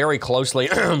it's very closely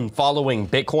following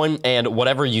Bitcoin, and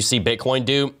whatever you see Bitcoin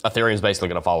do, Ethereum is basically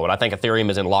going to follow it. I think Ethereum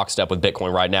is in lockstep with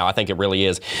Bitcoin right now. I think it really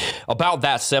is about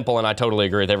that simple, and I totally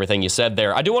agree with everything you said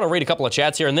there. I do want to read a couple of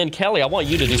chats here, and then Kelly, I want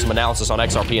you to do some analysis on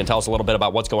XRP and tell us a little bit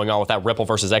about what's going on with that Ripple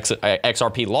versus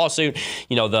XRP lawsuit,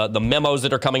 you know, the memos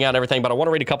that are coming out and everything, but I want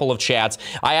to read a couple of chats.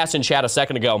 I asked in chat a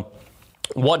second ago,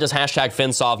 what does hashtag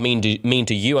FinSov mean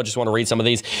to you? I just want to read some of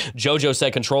these. Jojo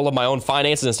said, control of my own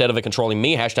finances instead of it controlling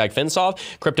me. Hashtag FinSov.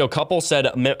 Crypto Couple said,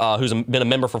 who's been a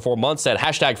member for 4 months, said,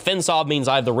 hashtag FinSov means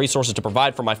I have the resources to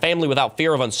provide for my family without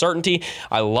fear of uncertainty.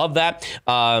 I love that.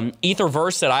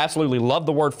 Etherverse said, I absolutely love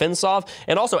the word FinSov.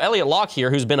 And also Elliot Locke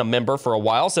here, who's been a member for a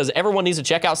while, says, everyone needs to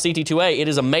check out CT2A. It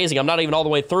is amazing. I'm not even all the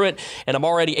way through it, and I'm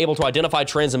already able to identify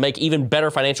trends and make even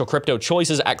better financial crypto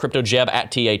choices at CryptoJeb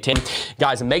at TA10.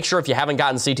 Guys, make sure if you haven't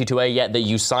gotten CT2A yet that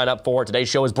you sign up for. Today's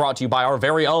show is brought to you by our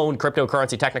very own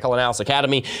Cryptocurrency Technical Analysis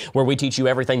Academy, where we teach you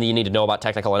everything that you need to know about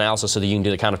technical analysis so that you can do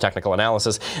the kind of technical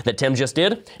analysis that Tim just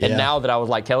did, and now that I would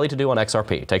like Kelly to do on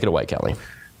XRP. Take it away, Kelly.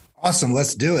 Awesome.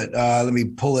 Let's do it. Let me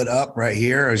pull it up right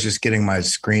here. I was just getting my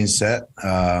screen set.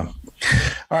 All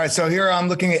right. So here I'm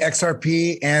looking at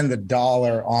XRP and the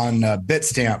dollar on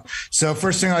Bitstamp. So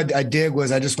first thing I did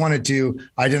was I just wanted to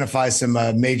identify some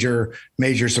major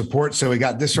support. So we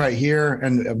got this right here,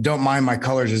 and don't mind my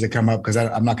colors as they come up because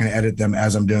I'm not going to edit them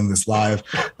as I'm doing this live.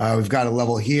 We've got a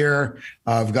level here.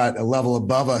 We've got a level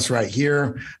above us right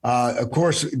here. Of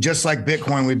course, just like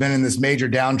Bitcoin, we've been in this major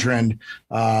downtrend,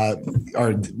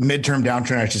 or midterm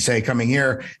downtrend, I should say, coming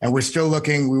here. And we're still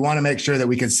looking. We want to make sure that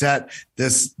we can set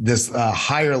this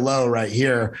higher low right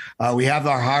here. We have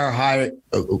our higher high.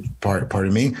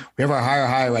 Pardon me. We have our higher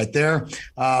high right there.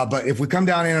 But if we come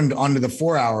down in onto the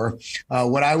 4 hour,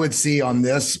 what I would see on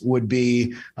this would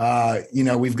be,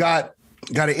 we've got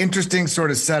an interesting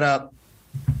sort of setup.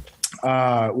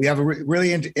 We have a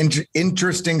really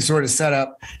interesting sort of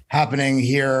setup happening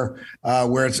here,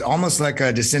 where it's almost like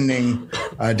a descending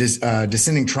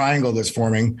triangle that's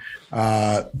forming.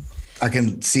 I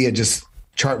can see it just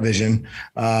chart vision.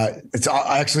 It's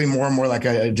actually more and more like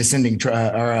a descending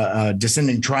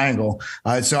triangle.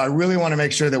 So I really want to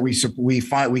make sure that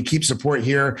we keep support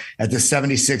here at the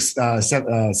 76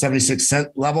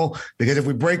 cent level, because if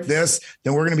we break this,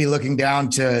 then we're going to be looking down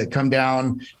to come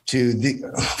down to the.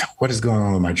 What is going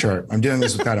on with my chart? I'm doing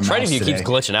this without a mouse. TradingView keeps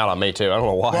glitching out on me too. I don't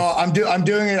know why. Well, I'm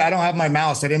doing it. I don't have my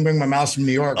mouse. I didn't bring my mouse from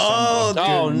New York.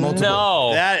 So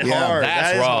no, that's hard.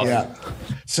 That's rough. Yeah.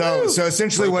 So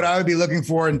essentially what I would be looking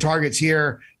for in targets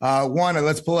here, one,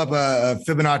 let's pull up a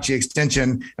Fibonacci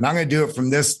extension, and I'm going to do it from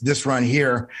this run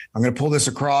here. I'm going to pull this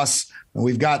across, and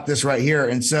we've got this right here.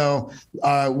 And so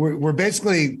we're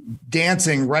basically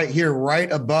dancing right here,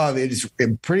 right above. It is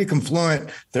pretty confluent.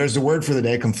 There's the word for the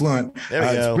day, confluent. There we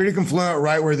go. It's pretty confluent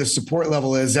right where the support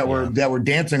level is that we're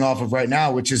dancing off of right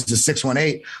now, which is the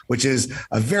 618, which is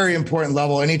a very important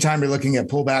level anytime you're looking at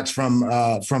pullbacks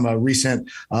from a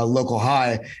recent local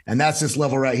high. And that's this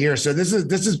level right here. So this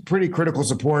is pretty critical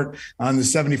support on the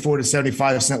 74 to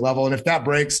 75 cent level. And if that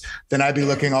breaks, then I'd be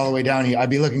looking all the way down here. I'd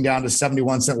be looking down to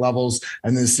 71 cent levels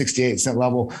and then the 68 cent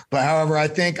level. But however, I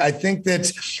think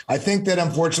that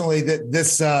unfortunately that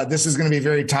this is going to be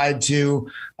very tied to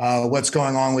what's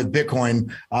going on with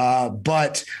Bitcoin.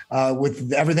 But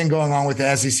with everything going on with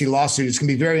the SEC lawsuit, it's going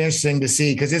to be very interesting to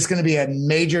see, because it's going to be a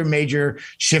major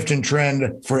shift in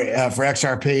trend for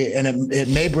XRP, and it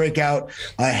may break out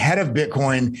ahead of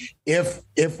Bitcoin if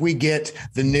we get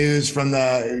the news from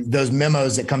those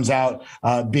memos that comes out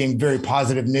being very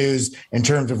positive news in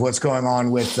terms of what's going on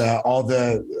with all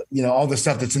the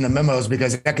stuff that's in the memos,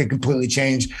 because that could completely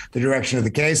change the direction of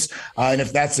the case. And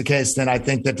if that's the case, then I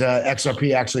think that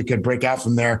XRP actually could break out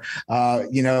from there.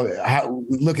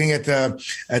 Looking at the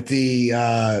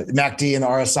MACD and the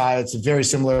RSI, it's a very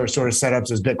similar sort of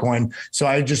setups as Bitcoin. So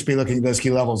I'd just be looking at those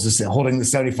key levels, just holding the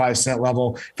 75 cent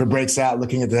level. If it breaks out,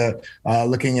 looking at the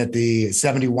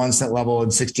 71 cent level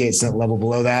and 68 cent level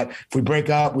below that. If we break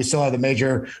up, we still have the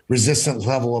major resistance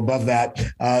level above that.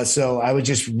 So I would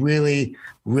just really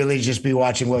just be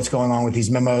watching what's going on with these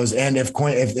memos. And if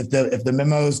the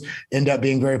memos end up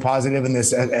being very positive and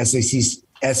this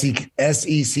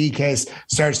SEC case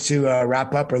starts to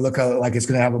wrap up or look like it's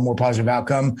going to have a more positive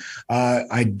outcome.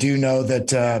 I do know that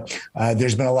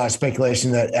there's been a lot of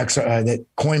speculation that that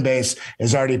Coinbase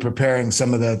is already preparing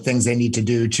some of the things they need to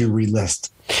do to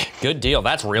relist. Good deal.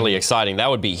 That's really exciting. That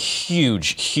would be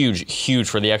huge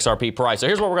for the XRP price. So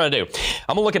here's what we're going to do.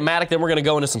 I'm going to look at Matic, then we're going to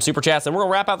go into some super chats, and we're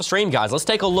going to wrap out the stream, guys. Let's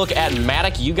take a look at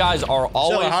Matic. You guys are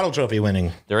always... So the HODL Trophy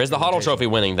winning. There is the HODL Trophy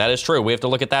winning. That is true. We have to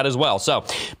look at that as well. So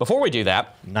before we do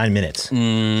that... 9 minutes.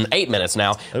 8 minutes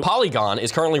now. Oops. Polygon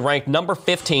is currently ranked number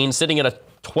 15, sitting at a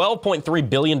 $12.3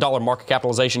 billion market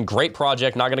capitalization. Great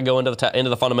project. Not going to go into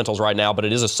the fundamentals right now, but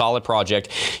it is a solid project.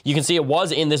 You can see it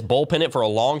was in this bull pennant for a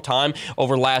long time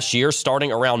over last year,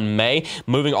 starting around May,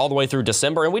 moving all the way through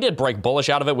December. And we did break bullish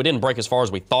out of it. We didn't break as far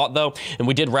as we thought, though. And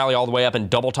we did rally all the way up and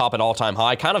double top at all-time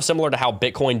high, kind of similar to how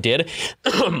Bitcoin did.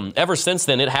 Ever since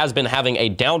then, it has been having a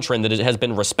downtrend that it has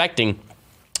been respecting.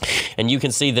 And you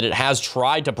can see that it has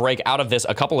tried to break out of this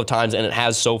a couple of times, and it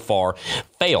has so far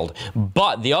failed.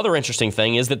 But the other interesting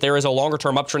thing is that there is a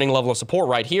longer-term uptrending level of support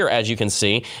right here, as you can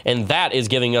see, and that is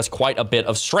giving us quite a bit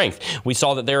of strength. We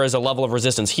saw that there is a level of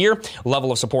resistance here,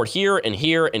 level of support here, and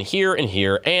here, and here, and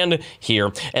here, and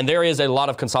here, and there is a lot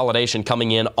of consolidation coming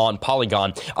in on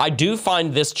Polygon. I do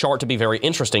find this chart to be very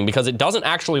interesting because it doesn't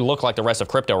actually look like the rest of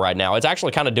crypto right now. It's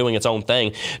actually kind of doing its own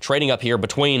thing, trading up here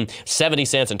between 70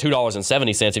 cents and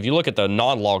 $2.70. If you look at the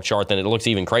non-log chart, then it looks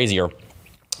even crazier.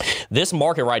 This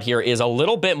market right here is a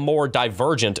little bit more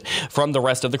divergent from the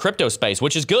rest of the crypto space,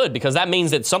 which is good because that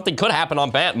means that something could happen on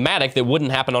Matic that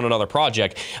wouldn't happen on another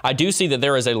project. I do see that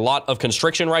there is a lot of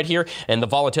constriction right here, and the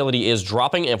volatility is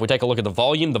dropping. And if we take a look at the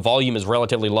volume is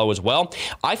relatively low as well.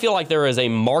 I feel like there is a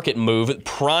market move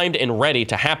primed and ready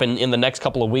to happen in the next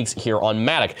couple of weeks here on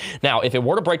Matic. Now, if it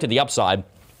were to break to the upside,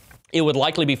 it would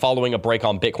likely be following a break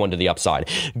on Bitcoin to the upside.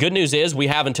 Good news is we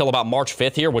have until about March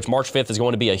 5th here, which March 5th is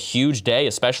going to be a huge day,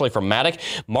 especially for Matic.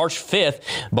 March 5th,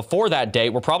 before that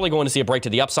date, we're probably going to see a break to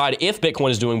the upside if Bitcoin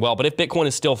is doing well. But if Bitcoin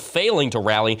is still failing to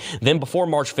rally, then before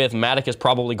March 5th, Matic is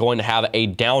probably going to have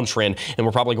a downtrend, and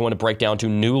we're probably going to break down to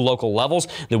new local levels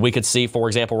that we could see, for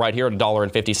example, right here at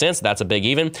 $1.50. That's a big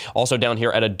even. Also down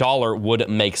here at $1 would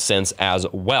make sense as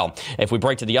well. If we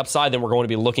break to the upside, then we're going to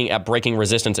be looking at breaking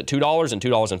resistance at $2 and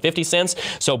 $2.50.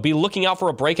 So be looking out for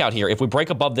a breakout here. If we break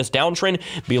above this downtrend,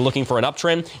 be looking for an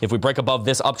uptrend. If we break above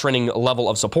this uptrending level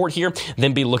of support here,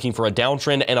 then be looking for a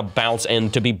downtrend and a bounce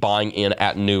and to be buying in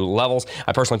at new levels.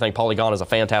 I personally think Polygon is a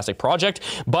fantastic project.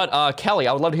 But Kelly,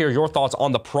 I would love to hear your thoughts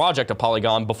on the project of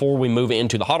Polygon before we move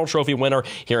into the HODL Trophy winner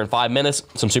here in 5 minutes,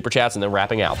 some super chats, and then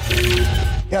wrapping out.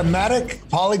 Yeah, Matic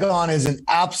Polygon is an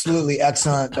absolutely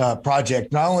excellent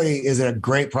project. Not only is it a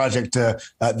great project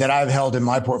that I've held in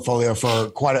my portfolio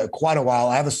for quite a while.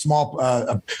 I have a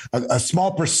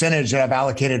small percentage that I've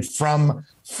allocated from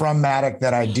Matic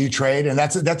that I do trade, and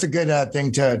that's a good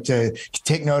thing to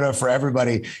take note of for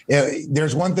everybody.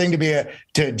 There's one thing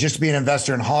to just be an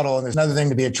investor in HODL, and there's another thing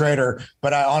to be a trader.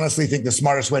 But I honestly think the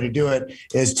smartest way to do it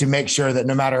is to make sure that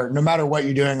no matter what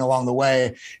you're doing along the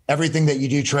way, everything that you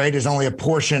do trade is only a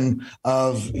portion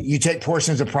of. You take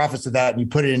portions of profits of that and you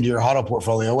put it into your HODL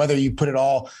portfolio. Whether you put it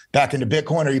all back into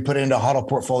Bitcoin or you put it into a HODL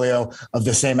portfolio of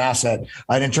the same asset.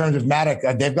 And in terms of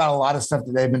Matic, they've got a lot of stuff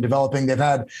that they've been developing. They've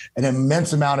had an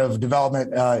immense amount of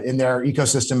development in their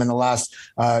ecosystem in the last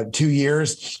 2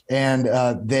 years, and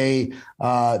they've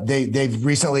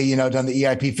recently done the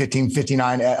EIP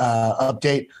 1559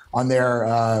 update on their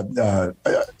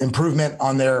improvement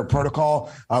on their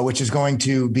protocol, which is going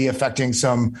to be affecting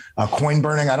some coin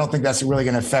burning. I don't think that's really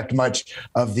going to affect much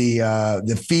of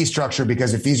the fee structure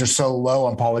because the fees are so low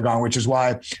on Polygon, which is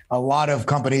why a lot of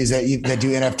companies that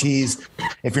do NFTs,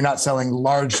 if you're not selling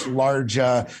large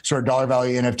sort of dollar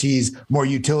value NFTs, more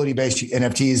utility-based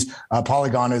NFTs,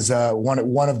 Polygon is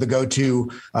one of the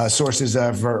go-to sources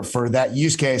for that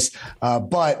use case.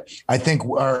 But I think,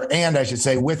 I should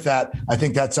say, with that, I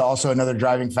think that's also another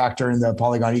driving factor in the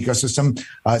Polygon ecosystem.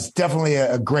 It's definitely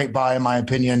a great buy, in my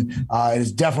opinion. It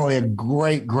is definitely a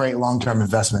great long-term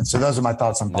investment. So those are my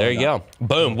thoughts on Polygon. There you go.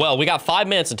 Boom. Well, we got 5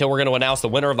 minutes until we're going to announce the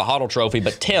winner of the HODL Trophy.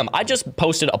 But Tim, I just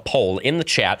posted a poll in the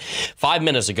chat 5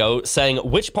 minutes ago saying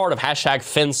which part of hashtag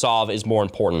FinSov is more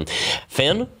important,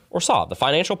 Fin or Sov, the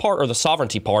financial part or the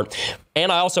sovereignty part? And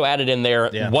I also added in there,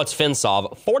 what's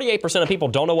FinSov? 48% of people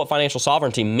don't know what financial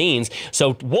sovereignty means.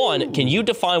 So one, can you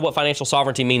define what financial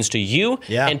sovereignty means to you?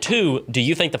 Yeah. And two, do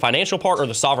you think the financial part or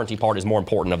the sovereignty part is more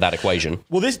important of that equation?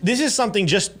 Well, this is something,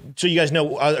 just so you guys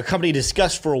know, a company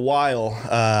discussed for a while,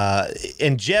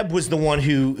 and Jeb was the one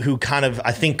who kind of,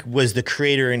 I think, was the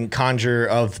creator and conjurer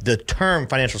of the term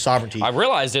financial sovereignty. I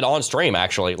realized it on stream,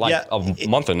 actually, a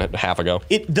month and a half ago.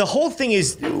 The whole thing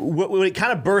is, what it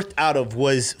kind of birthed out of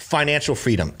was financial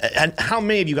freedom. And how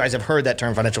many of you guys have heard that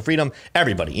term, financial freedom?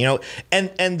 Everybody, you know.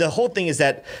 And the whole thing is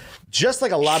that, just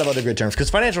like a lot of other good terms, because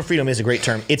financial freedom is a great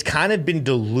term, it's kind of been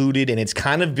diluted and it's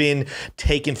kind of been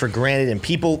taken for granted, and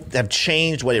people have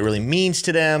changed what it really means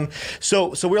to them.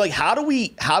 So we're like, how do we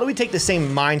take the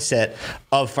same mindset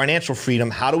of financial freedom?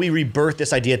 How do we rebirth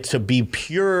this idea to be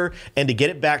pure and to get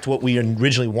it back to what we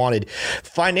originally wanted?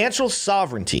 Financial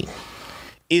sovereignty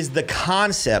is the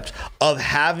concept of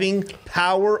having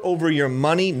power over your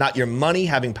money, not your money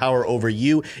having power over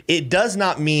you. It does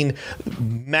not mean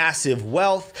massive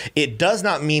wealth. It does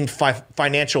not mean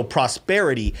financial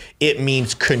prosperity. It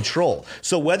means control.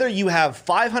 So whether you have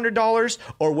 $500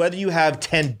 or whether you have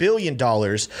 $10 billion,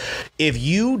 if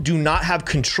you do not have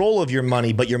control of your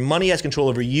money, but your money has control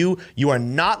over you, you are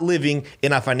not living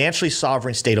in a financially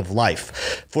sovereign state of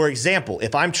life. For example,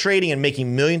 if I'm trading and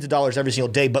making millions of dollars every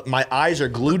single day, but my eyes are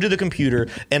glued to the computer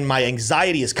and my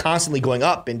anxiety is constantly going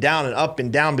up and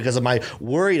down because of my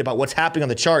worried about what's happening on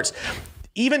the charts,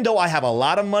 even though I have a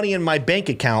lot of money in my bank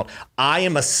account, I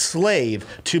am a slave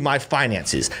to my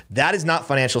finances. That is not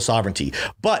financial sovereignty.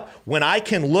 But when I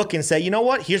can look and say, you know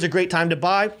what, here's a great time to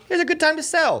buy, here's a good time to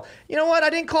sell. You know what, I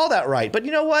didn't call that right. But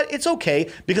you know what, it's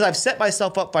okay, because I've set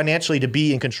myself up financially to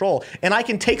be in control. And I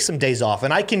can take some days off,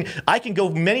 and I can go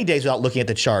many days without looking at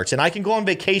the charts, and I can go on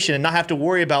vacation and not have to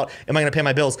worry about, am I gonna pay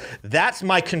my bills? That's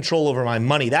my control over my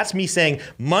money. That's me saying,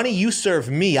 money, you serve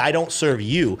me, I don't serve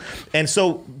you. And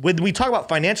so when we talk about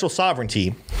financial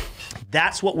sovereignty,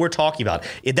 that's what we're talking about.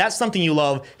 If that's something you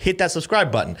love, hit that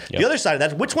subscribe button. Yep. The other side of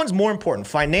that, which one's more important,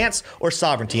 finance or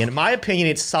sovereignty? And in my opinion,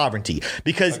 it's sovereignty,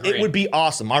 because Agreed. It would be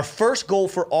awesome. Our first goal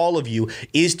for all of you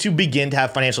is to begin to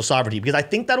have financial sovereignty, because I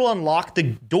think that'll unlock the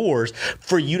doors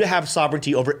for you to have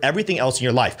sovereignty over everything else in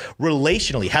your life.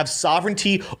 Relationally, have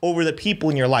sovereignty over the people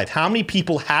in your life. How many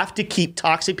people have to keep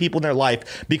toxic people in their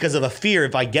life because of a fear,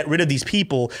 if I get rid of these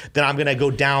people, then I'm going to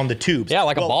go down the tubes? Yeah,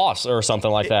 like a boss or something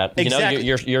like that. Exactly.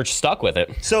 You know, you're stuck with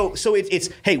it. So it's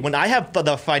hey, when I have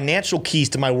the financial keys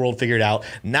to my world figured out,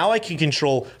 now I can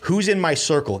control who's in my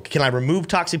circle. Can I remove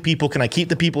toxic people? Can I keep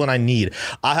the people that I need?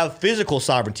 I have physical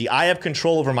sovereignty. I have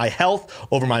control over my health,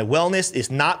 over my wellness. It's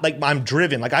not like I'm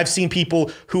driven. Like, I've seen people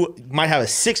who might have a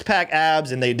six-pack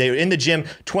abs and they're in the gym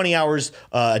 20 hours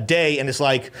a day, and it's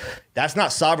like, that's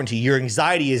not sovereignty. Your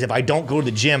anxiety is, if I don't go to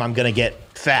the gym, I'm going to get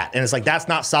fat. And it's like, that's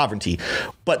not sovereignty.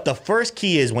 But the first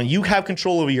key is, when you have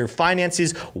control over your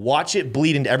finances, watch it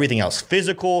bleed into everything else.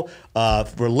 Physical,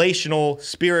 relational,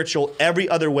 spiritual, every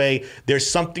other way. There's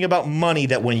something about money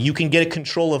that when you can get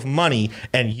control of money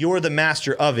and you're the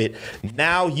master of it,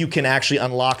 now you can actually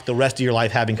unlock the rest of your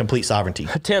life having complete sovereignty.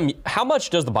 Tim, how much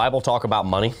does the Bible talk about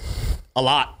money? A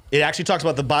lot. It actually talks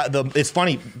about it's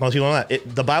funny, most people don't know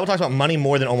that. The Bible talks about money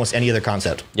more than almost any other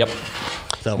concept. Yep.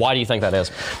 So, why do you think that is?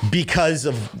 Because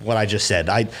of what I just said.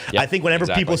 I think whenever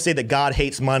people say that God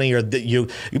hates money, or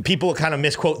that people kind of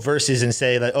misquote verses and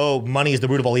say that, oh, money is the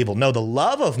root of all evil. No, the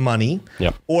love of money,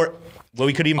 or well,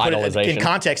 we could even put it in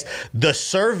context, the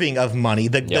serving of money,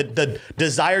 the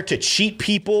desire to cheat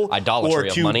people, idolatry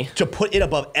or of money, to put it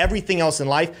above everything else in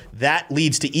life, that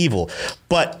leads to evil.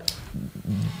 But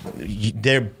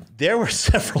there were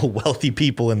several wealthy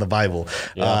people in the Bible,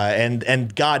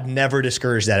 and God never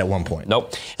discouraged that at one point.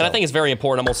 Nope. And I think it's very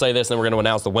important. I'm going to say this, and then we're going to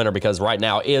announce the winner, because right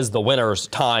now is the winner's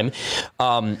time.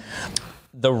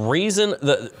 The reason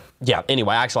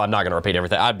anyway, actually, I'm not going to repeat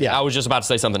everything. I was just about to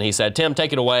say something he said. Tim,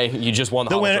 take it away. You just won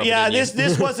the winner. Yeah,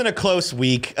 this wasn't a close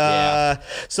week.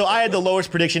 So I had the lowest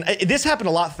prediction. This happened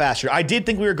a lot faster. I did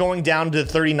think we were going down to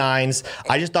the 39s.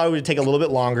 I just thought it would take a little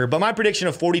bit longer. But my prediction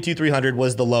of 42,300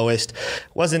 was the lowest.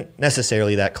 Wasn't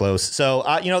necessarily that close. So,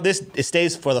 it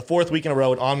stays for the fourth week in a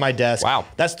row on my desk. Wow.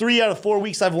 That's 3 out of 4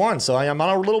 weeks I've won. So I'm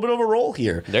on a little bit of a roll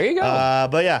here. There you go.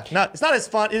 But yeah, it's not as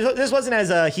fun. This wasn't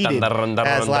as heated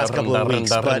as the last couple of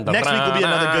weeks. But next week will be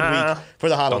another good week for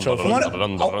the Hollow Trophy.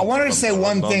 I wanted to say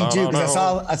one thing too, because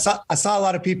I saw a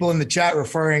lot of people in the chat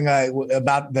referring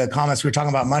about the comments we were talking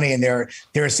about money, and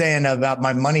they were saying about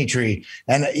my money tree.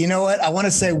 And you know what? I want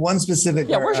to say one specific.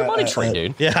 Yeah, where's your money tree,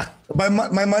 dude? Yeah.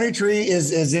 My money tree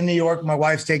is in New York. My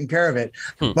wife's taking care of it.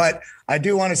 But I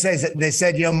do want to say that they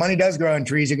said, money does grow on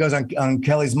trees. It goes on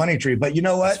Kelly's money tree. But you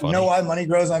know what? You know why money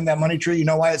grows on that money tree? You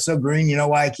know why it's so green? You know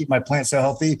why I keep my plant so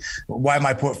healthy? Why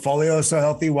my portfolio is so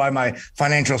healthy? Why my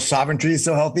financial sovereignty is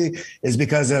so healthy? Is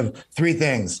because of three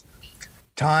things: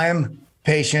 time,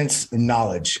 patience, and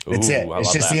knowledge. That's it.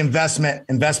 It's just the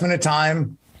investment of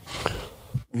time,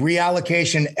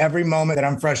 reallocation every moment that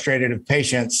I'm frustrated, of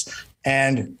patience,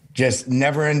 and just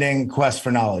never-ending quest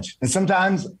for knowledge. And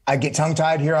sometimes I get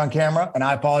tongue-tied here on camera, and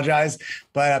I apologize,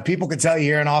 but people could tell you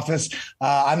here in office,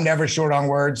 I'm never short on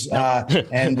words. Me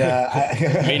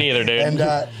neither, dude.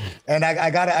 And I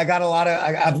got a lot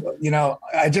of,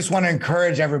 I just want to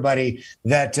encourage everybody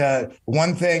that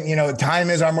one thing, time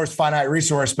is our most finite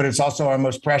resource, but it's also our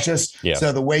most precious. Yeah.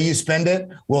 So the way you spend it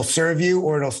will serve you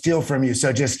or it'll steal from you.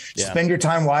 So just spend your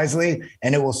time wisely,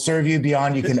 and it will serve you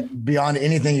beyond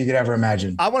anything you could ever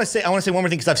imagine. I want to say one more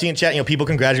thing, because I've seen in chat, people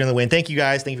congratulating on the win. Thank you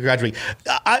guys. Thank you for graduating.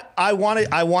 I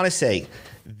want to say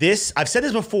this. I've said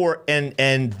this before,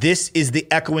 and this is the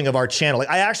echoing of our channel. Like,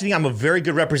 I actually think I'm a very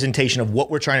good representation of what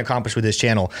we're trying to accomplish with this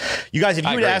channel. You guys, if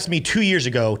you would ask me 2 years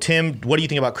ago, Tim, what do you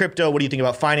think about crypto? What do you think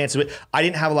about finance? I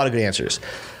didn't have a lot of good answers.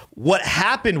 What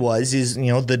happened was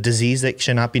the disease that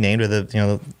should not be named, or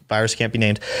the virus can't be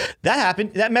named. That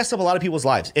happened. That messed up a lot of people's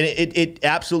lives, and it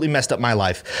absolutely messed up my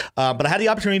life. But I had the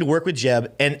opportunity to work with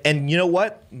Jeb, and you know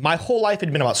what? My whole life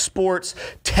had been about sports,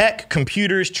 tech,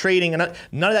 computers, trading, and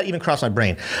none of that even crossed my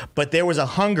brain. But there was a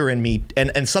hunger in me,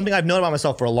 and something I've known about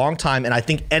myself for a long time, and I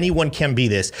think anyone can be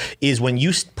this, is when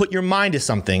you put your mind to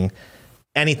something,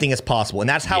 anything is possible. And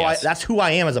that's how that's who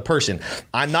I am as a person.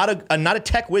 I'm not a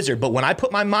tech wizard, but when I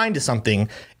put my mind to something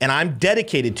and I'm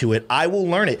dedicated to it, I will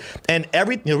learn it. And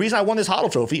the reason I won this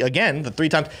HODL trophy, again, the 3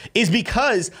 times, is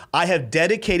because I have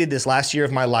dedicated this last year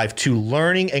of my life to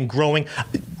learning and growing.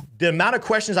 The amount of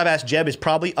questions I've asked Jeb is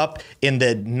probably up in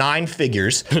the 9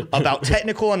 figures about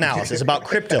technical analysis, about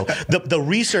crypto. The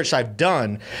research I've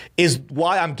done is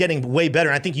why I'm getting way better.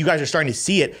 And I think you guys are starting to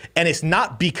see it. And it's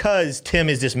not because Tim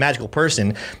is this magical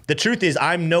person. The truth is,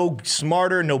 I'm no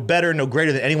smarter, no better, no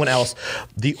greater than anyone else.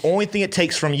 The only thing it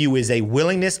takes from you is a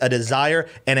willingness, a desire,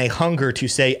 and a hunger to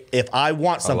say, if I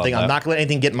want something, I'm not going to let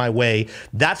anything get in my way.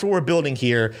 That's what we're building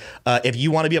here. If you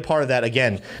want to be a part of that,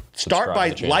 again, start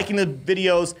by liking the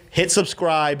videos, hit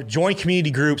subscribe, join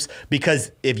community groups,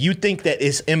 because if you think that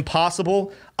it's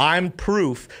impossible, I'm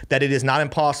proof that it is not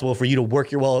impossible for you to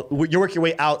work your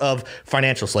way out of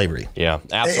financial slavery. Yeah,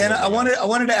 absolutely. And I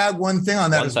wanted to add one thing on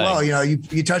that as well.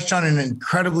 You touched on an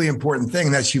incredibly important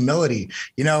thing. That's humility.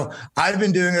 I've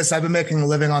been doing this. I've been making a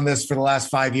living on this for the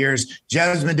last 5 years.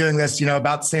 Jeb's been doing this,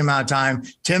 about the same amount of time.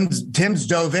 Tim's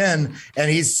dove in, and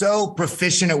he's so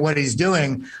proficient at what he's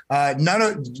doing.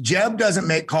 Jeb doesn't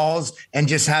make calls and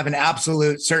just have an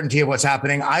absolute certainty of what's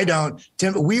happening. I don't.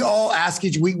 Tim, we all ask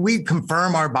we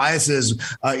confirm our biases.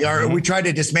 We try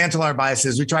to dismantle our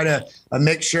biases. We try to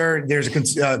make sure there's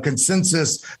a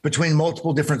consensus between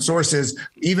multiple different sources.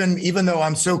 Even though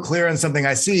I'm so clear on something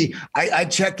I see, I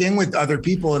check in with other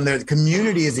people, and the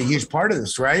community is a huge part of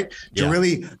this, right? To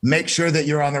really make sure that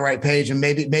you're on the right page. And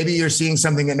maybe you're seeing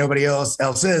something that nobody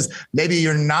else is. Maybe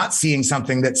you're not seeing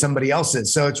something that somebody else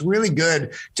is. So it's really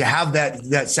good to have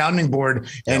that sounding board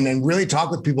and really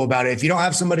talk with people about it. If you don't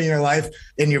have somebody in your life,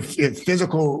 in your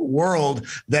physical world,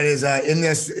 that is in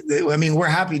this, we're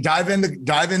happy. Dive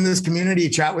in this community,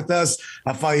 chat with us,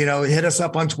 hit us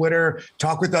up on Twitter,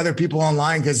 talk with other people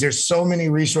online, because there's so many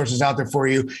resources out there for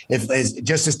you.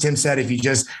 Just as Tim said, if you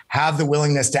just have the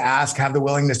willingness to ask, have the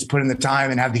willingness to put in the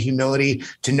time, and have the humility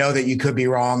to know that you could be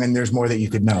wrong and there's more that you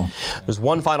could know. There's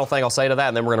one final thing I'll say to that,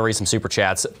 and then we're going to read some super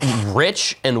chats.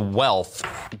 Rich and wealth,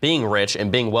 being rich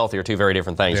and being wealthy are two very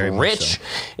different things. Rich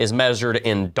is measured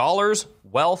in dollars.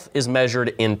 Wealth is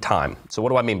measured in time. So what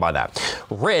do I mean by that?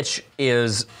 Rich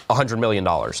is $100 million.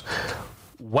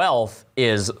 Wealth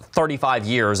is 35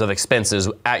 years of expenses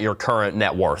at your current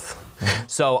net worth.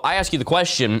 So I ask you the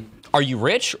question, are you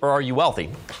rich or are you wealthy?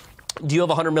 Do you have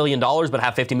 $100 million but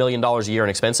have $50 million a year in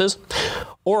expenses?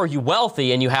 Or are you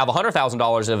wealthy and you have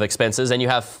 $100,000 of expenses and you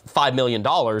have $5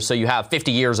 million, so you have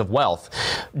 50 years of wealth?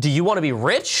 Do you want to be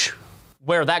rich,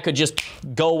 where that could just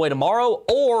go away tomorrow?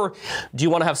 Or do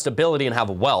you want to have stability and have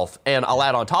wealth? And I'll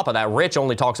add on top of that, rich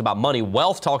only talks about money.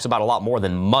 Wealth talks about a lot more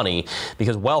than money,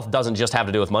 because wealth doesn't just have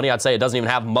to do with money. I'd say it doesn't even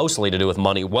have mostly to do with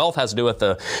money. Wealth has to do with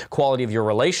the quality of your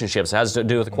relationships. It has to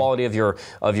do with the quality of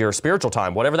your spiritual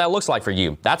time, whatever that looks like for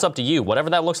you. That's up to you.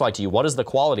 Whatever that looks like to you, what is the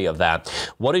quality of that?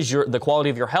 What is the quality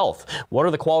of your health? What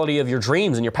are the quality of your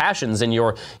dreams and your passions and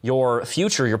your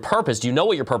future, your purpose? Do you know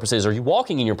what your purpose is? Are you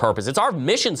walking in your purpose? It's our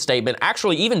mission statement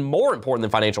actually even more important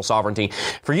than financial sovereignty,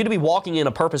 for you to be walking in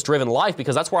a purpose-driven life,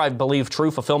 because that's where I believe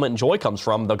true fulfillment and joy comes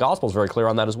from. The gospel is very clear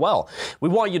on that as well. We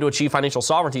want you to achieve financial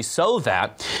sovereignty so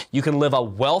that you can live a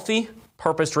wealthy,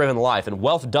 purpose-driven life. And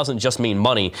wealth doesn't just mean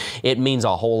money. It means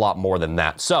a whole lot more than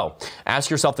that. So ask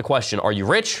yourself the question, are you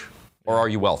rich or are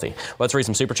you wealthy? Let's read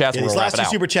some super chats and we'll wrap it out. These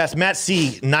last two super chats. Matt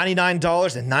C,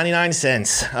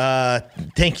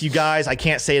 $99.99. Thank you guys. I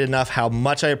can't say it enough how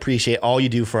much I appreciate all you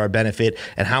do for our benefit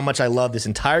and how much I love this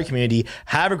entire community.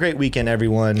 Have a great weekend,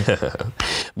 everyone.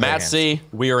 Matt C,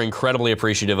 we are incredibly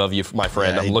appreciative of you, my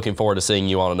friend. I'm looking forward to seeing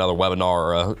you on another webinar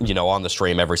or, on the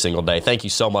stream every single day. Thank you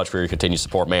so much for your continued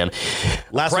support, man.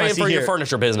 Praying for your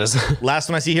furniture business. Last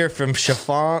one I see here from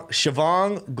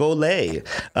Siobhan Golay.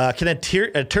 Can a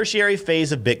tertiary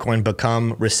phase of Bitcoin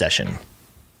become recession?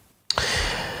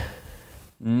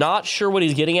 Not sure what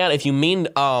he's getting at. If you mean,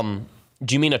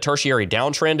 do you mean a tertiary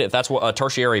downtrend? If that's what a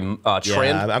tertiary trend?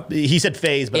 Yeah, he said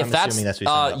phase, but I'm assuming that's what he's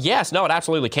talking about. Yes, no, it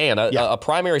absolutely can. A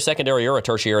primary, secondary, or a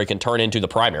tertiary can turn into the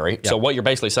primary. So what you're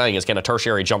basically saying is, can a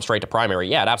tertiary jump straight to primary?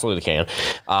 Yeah, it absolutely can.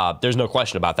 There's no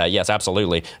question about that. Yes,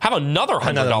 absolutely. Have another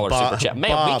 $100 super chat.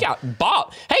 Man, we got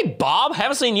Bob. Hey, Bob,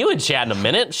 haven't seen you in chat in a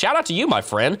minute. Shout out to you, my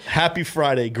friend. Happy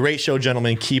Friday. Great show,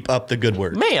 gentlemen. Keep up the good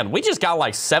work. Man, we just got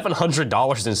like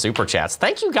 $700 in super chats.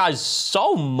 Thank you guys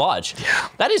so much. Yeah.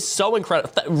 That is so incredible.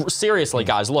 Seriously,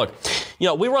 guys, look,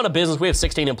 we run a business. We have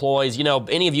 16 employees.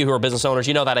 Any of you who are business owners,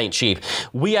 that ain't cheap.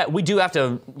 We do have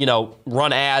to,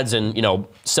 run ads and,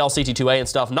 sell CT2A and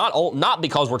stuff, not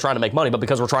because we're trying to make money, but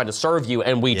because we're trying to serve you,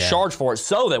 and we charge for it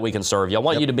so that we can serve you. I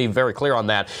want you to be very clear on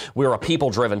that. We're a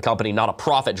people-driven company, not a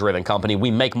profit-driven company.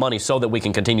 We make money so that we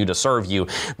can continue to serve you.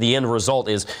 The end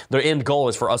goal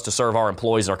is for us to serve our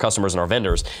employees and our customers and our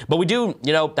vendors. But we do,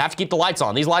 have to keep the lights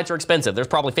on. These lights are expensive. There's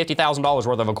probably $50,000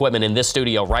 worth of equipment in this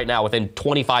studio right now within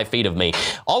 25 feet of me.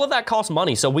 All of that costs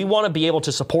money, so we want to be able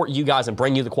to support you guys and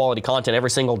bring you the quality content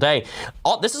every single day.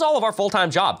 This is all of our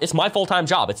full-time job. It's my full-time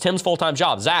job. It's Tim's full-time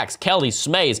job. Zach's, Kelly's,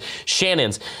 Smay's,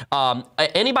 Shannon's,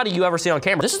 anybody you ever see on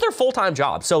camera. This is their full-time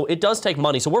job, so it does take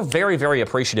money. So we're very, very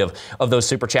appreciative of those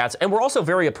super chats, and we're also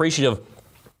very appreciative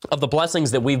of the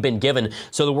blessings that we've been given,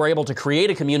 so that we're able to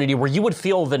create a community where you would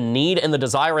feel the need and the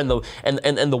desire and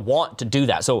the want to do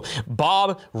that. So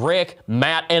Bob, Rick,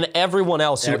 Matt, and everyone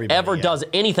else who does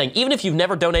anything, even if you've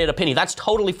never donated a penny, that's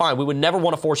totally fine. We would never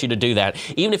want to force you to do that.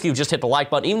 Even if you've just hit the like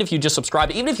button, even if you just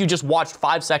subscribed, even if you just watched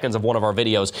 5 seconds of one of our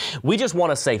videos, we just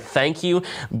want to say thank you.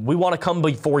 We want to come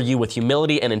before you with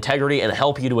humility and integrity and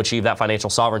help you to achieve that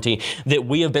financial sovereignty that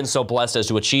we have been so blessed as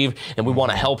to achieve, and we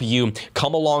want to help you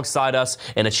come alongside us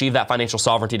and achieve that financial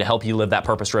sovereignty to help you live that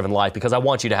purpose-driven life, because I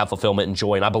want you to have fulfillment and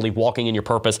joy, and I believe walking in your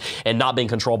purpose and not being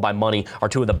controlled by money are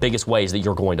two of the biggest ways that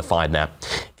you're going to find that.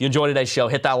 If you enjoyed today's show,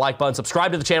 hit that like button,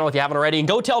 subscribe to the channel if you haven't already, and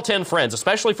go tell 10 friends,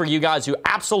 especially for you guys who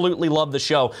absolutely love the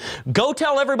show. Go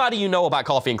tell everybody you know about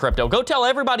Coffee and Crypto. Go tell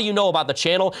everybody you know about the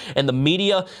channel and the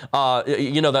media,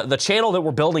 the channel that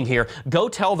we're building here. Go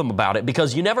tell them about it,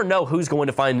 because you never know who's going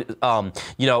to find,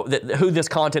 who this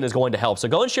content is going to help. So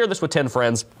go and share this with 10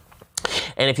 friends.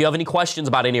 And if you have any questions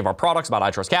about any of our products, about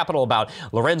iTrust Capital, about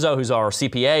Lorenzo, who's our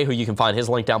CPA, who you can find his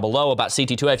link down below, about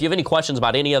CT2A, if you have any questions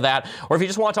about any of that, or if you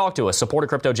just want to talk to us,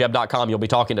 support@cryptojeb.com. You'll be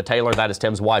talking to Taylor. That is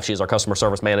Tim's wife. She is our customer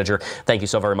service manager. Thank you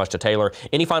so very much to Taylor.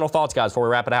 Any final thoughts, guys, before we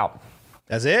wrap it out?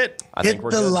 That's it. Hit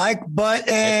the like button. Hit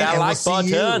that like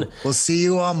button. We'll see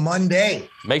you on Monday.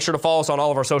 Make sure to follow us on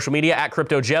all of our social media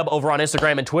 @CryptoJeb over on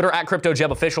Instagram and Twitter,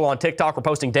 @CryptoJebOfficial on TikTok. We're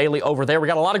posting daily over there. We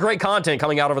got a lot of great content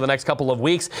coming out over the next couple of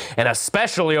weeks, and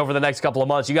especially over the next couple of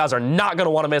months. You guys are not going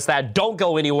to want to miss that. Don't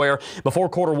go anywhere. Before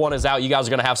Q1 is out, you guys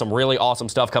are going to have some really awesome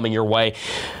stuff coming your way.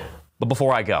 But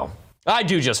before I go, I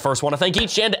do just first want to thank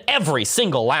each and every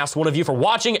single last one of you for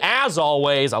watching. As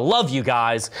always, I love you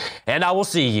guys, and I will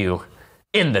see you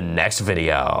in the next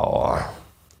video.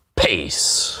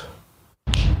 Peace.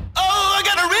 Oh, I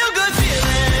got a real good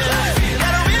feeling.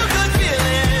 Got a real good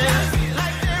feeling.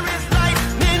 Like there is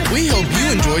lightning. We hope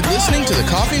you enjoyed listening to the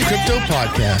Coffee and Crypto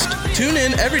podcast. Tune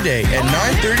in every day at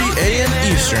 9:30 a.m.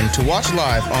 Eastern to watch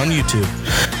live on YouTube.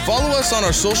 Follow us on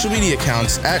our social media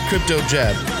accounts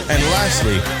 @CryptoJeb. And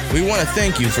lastly, we want to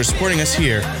thank you for supporting us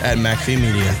here at McAfee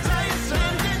Media.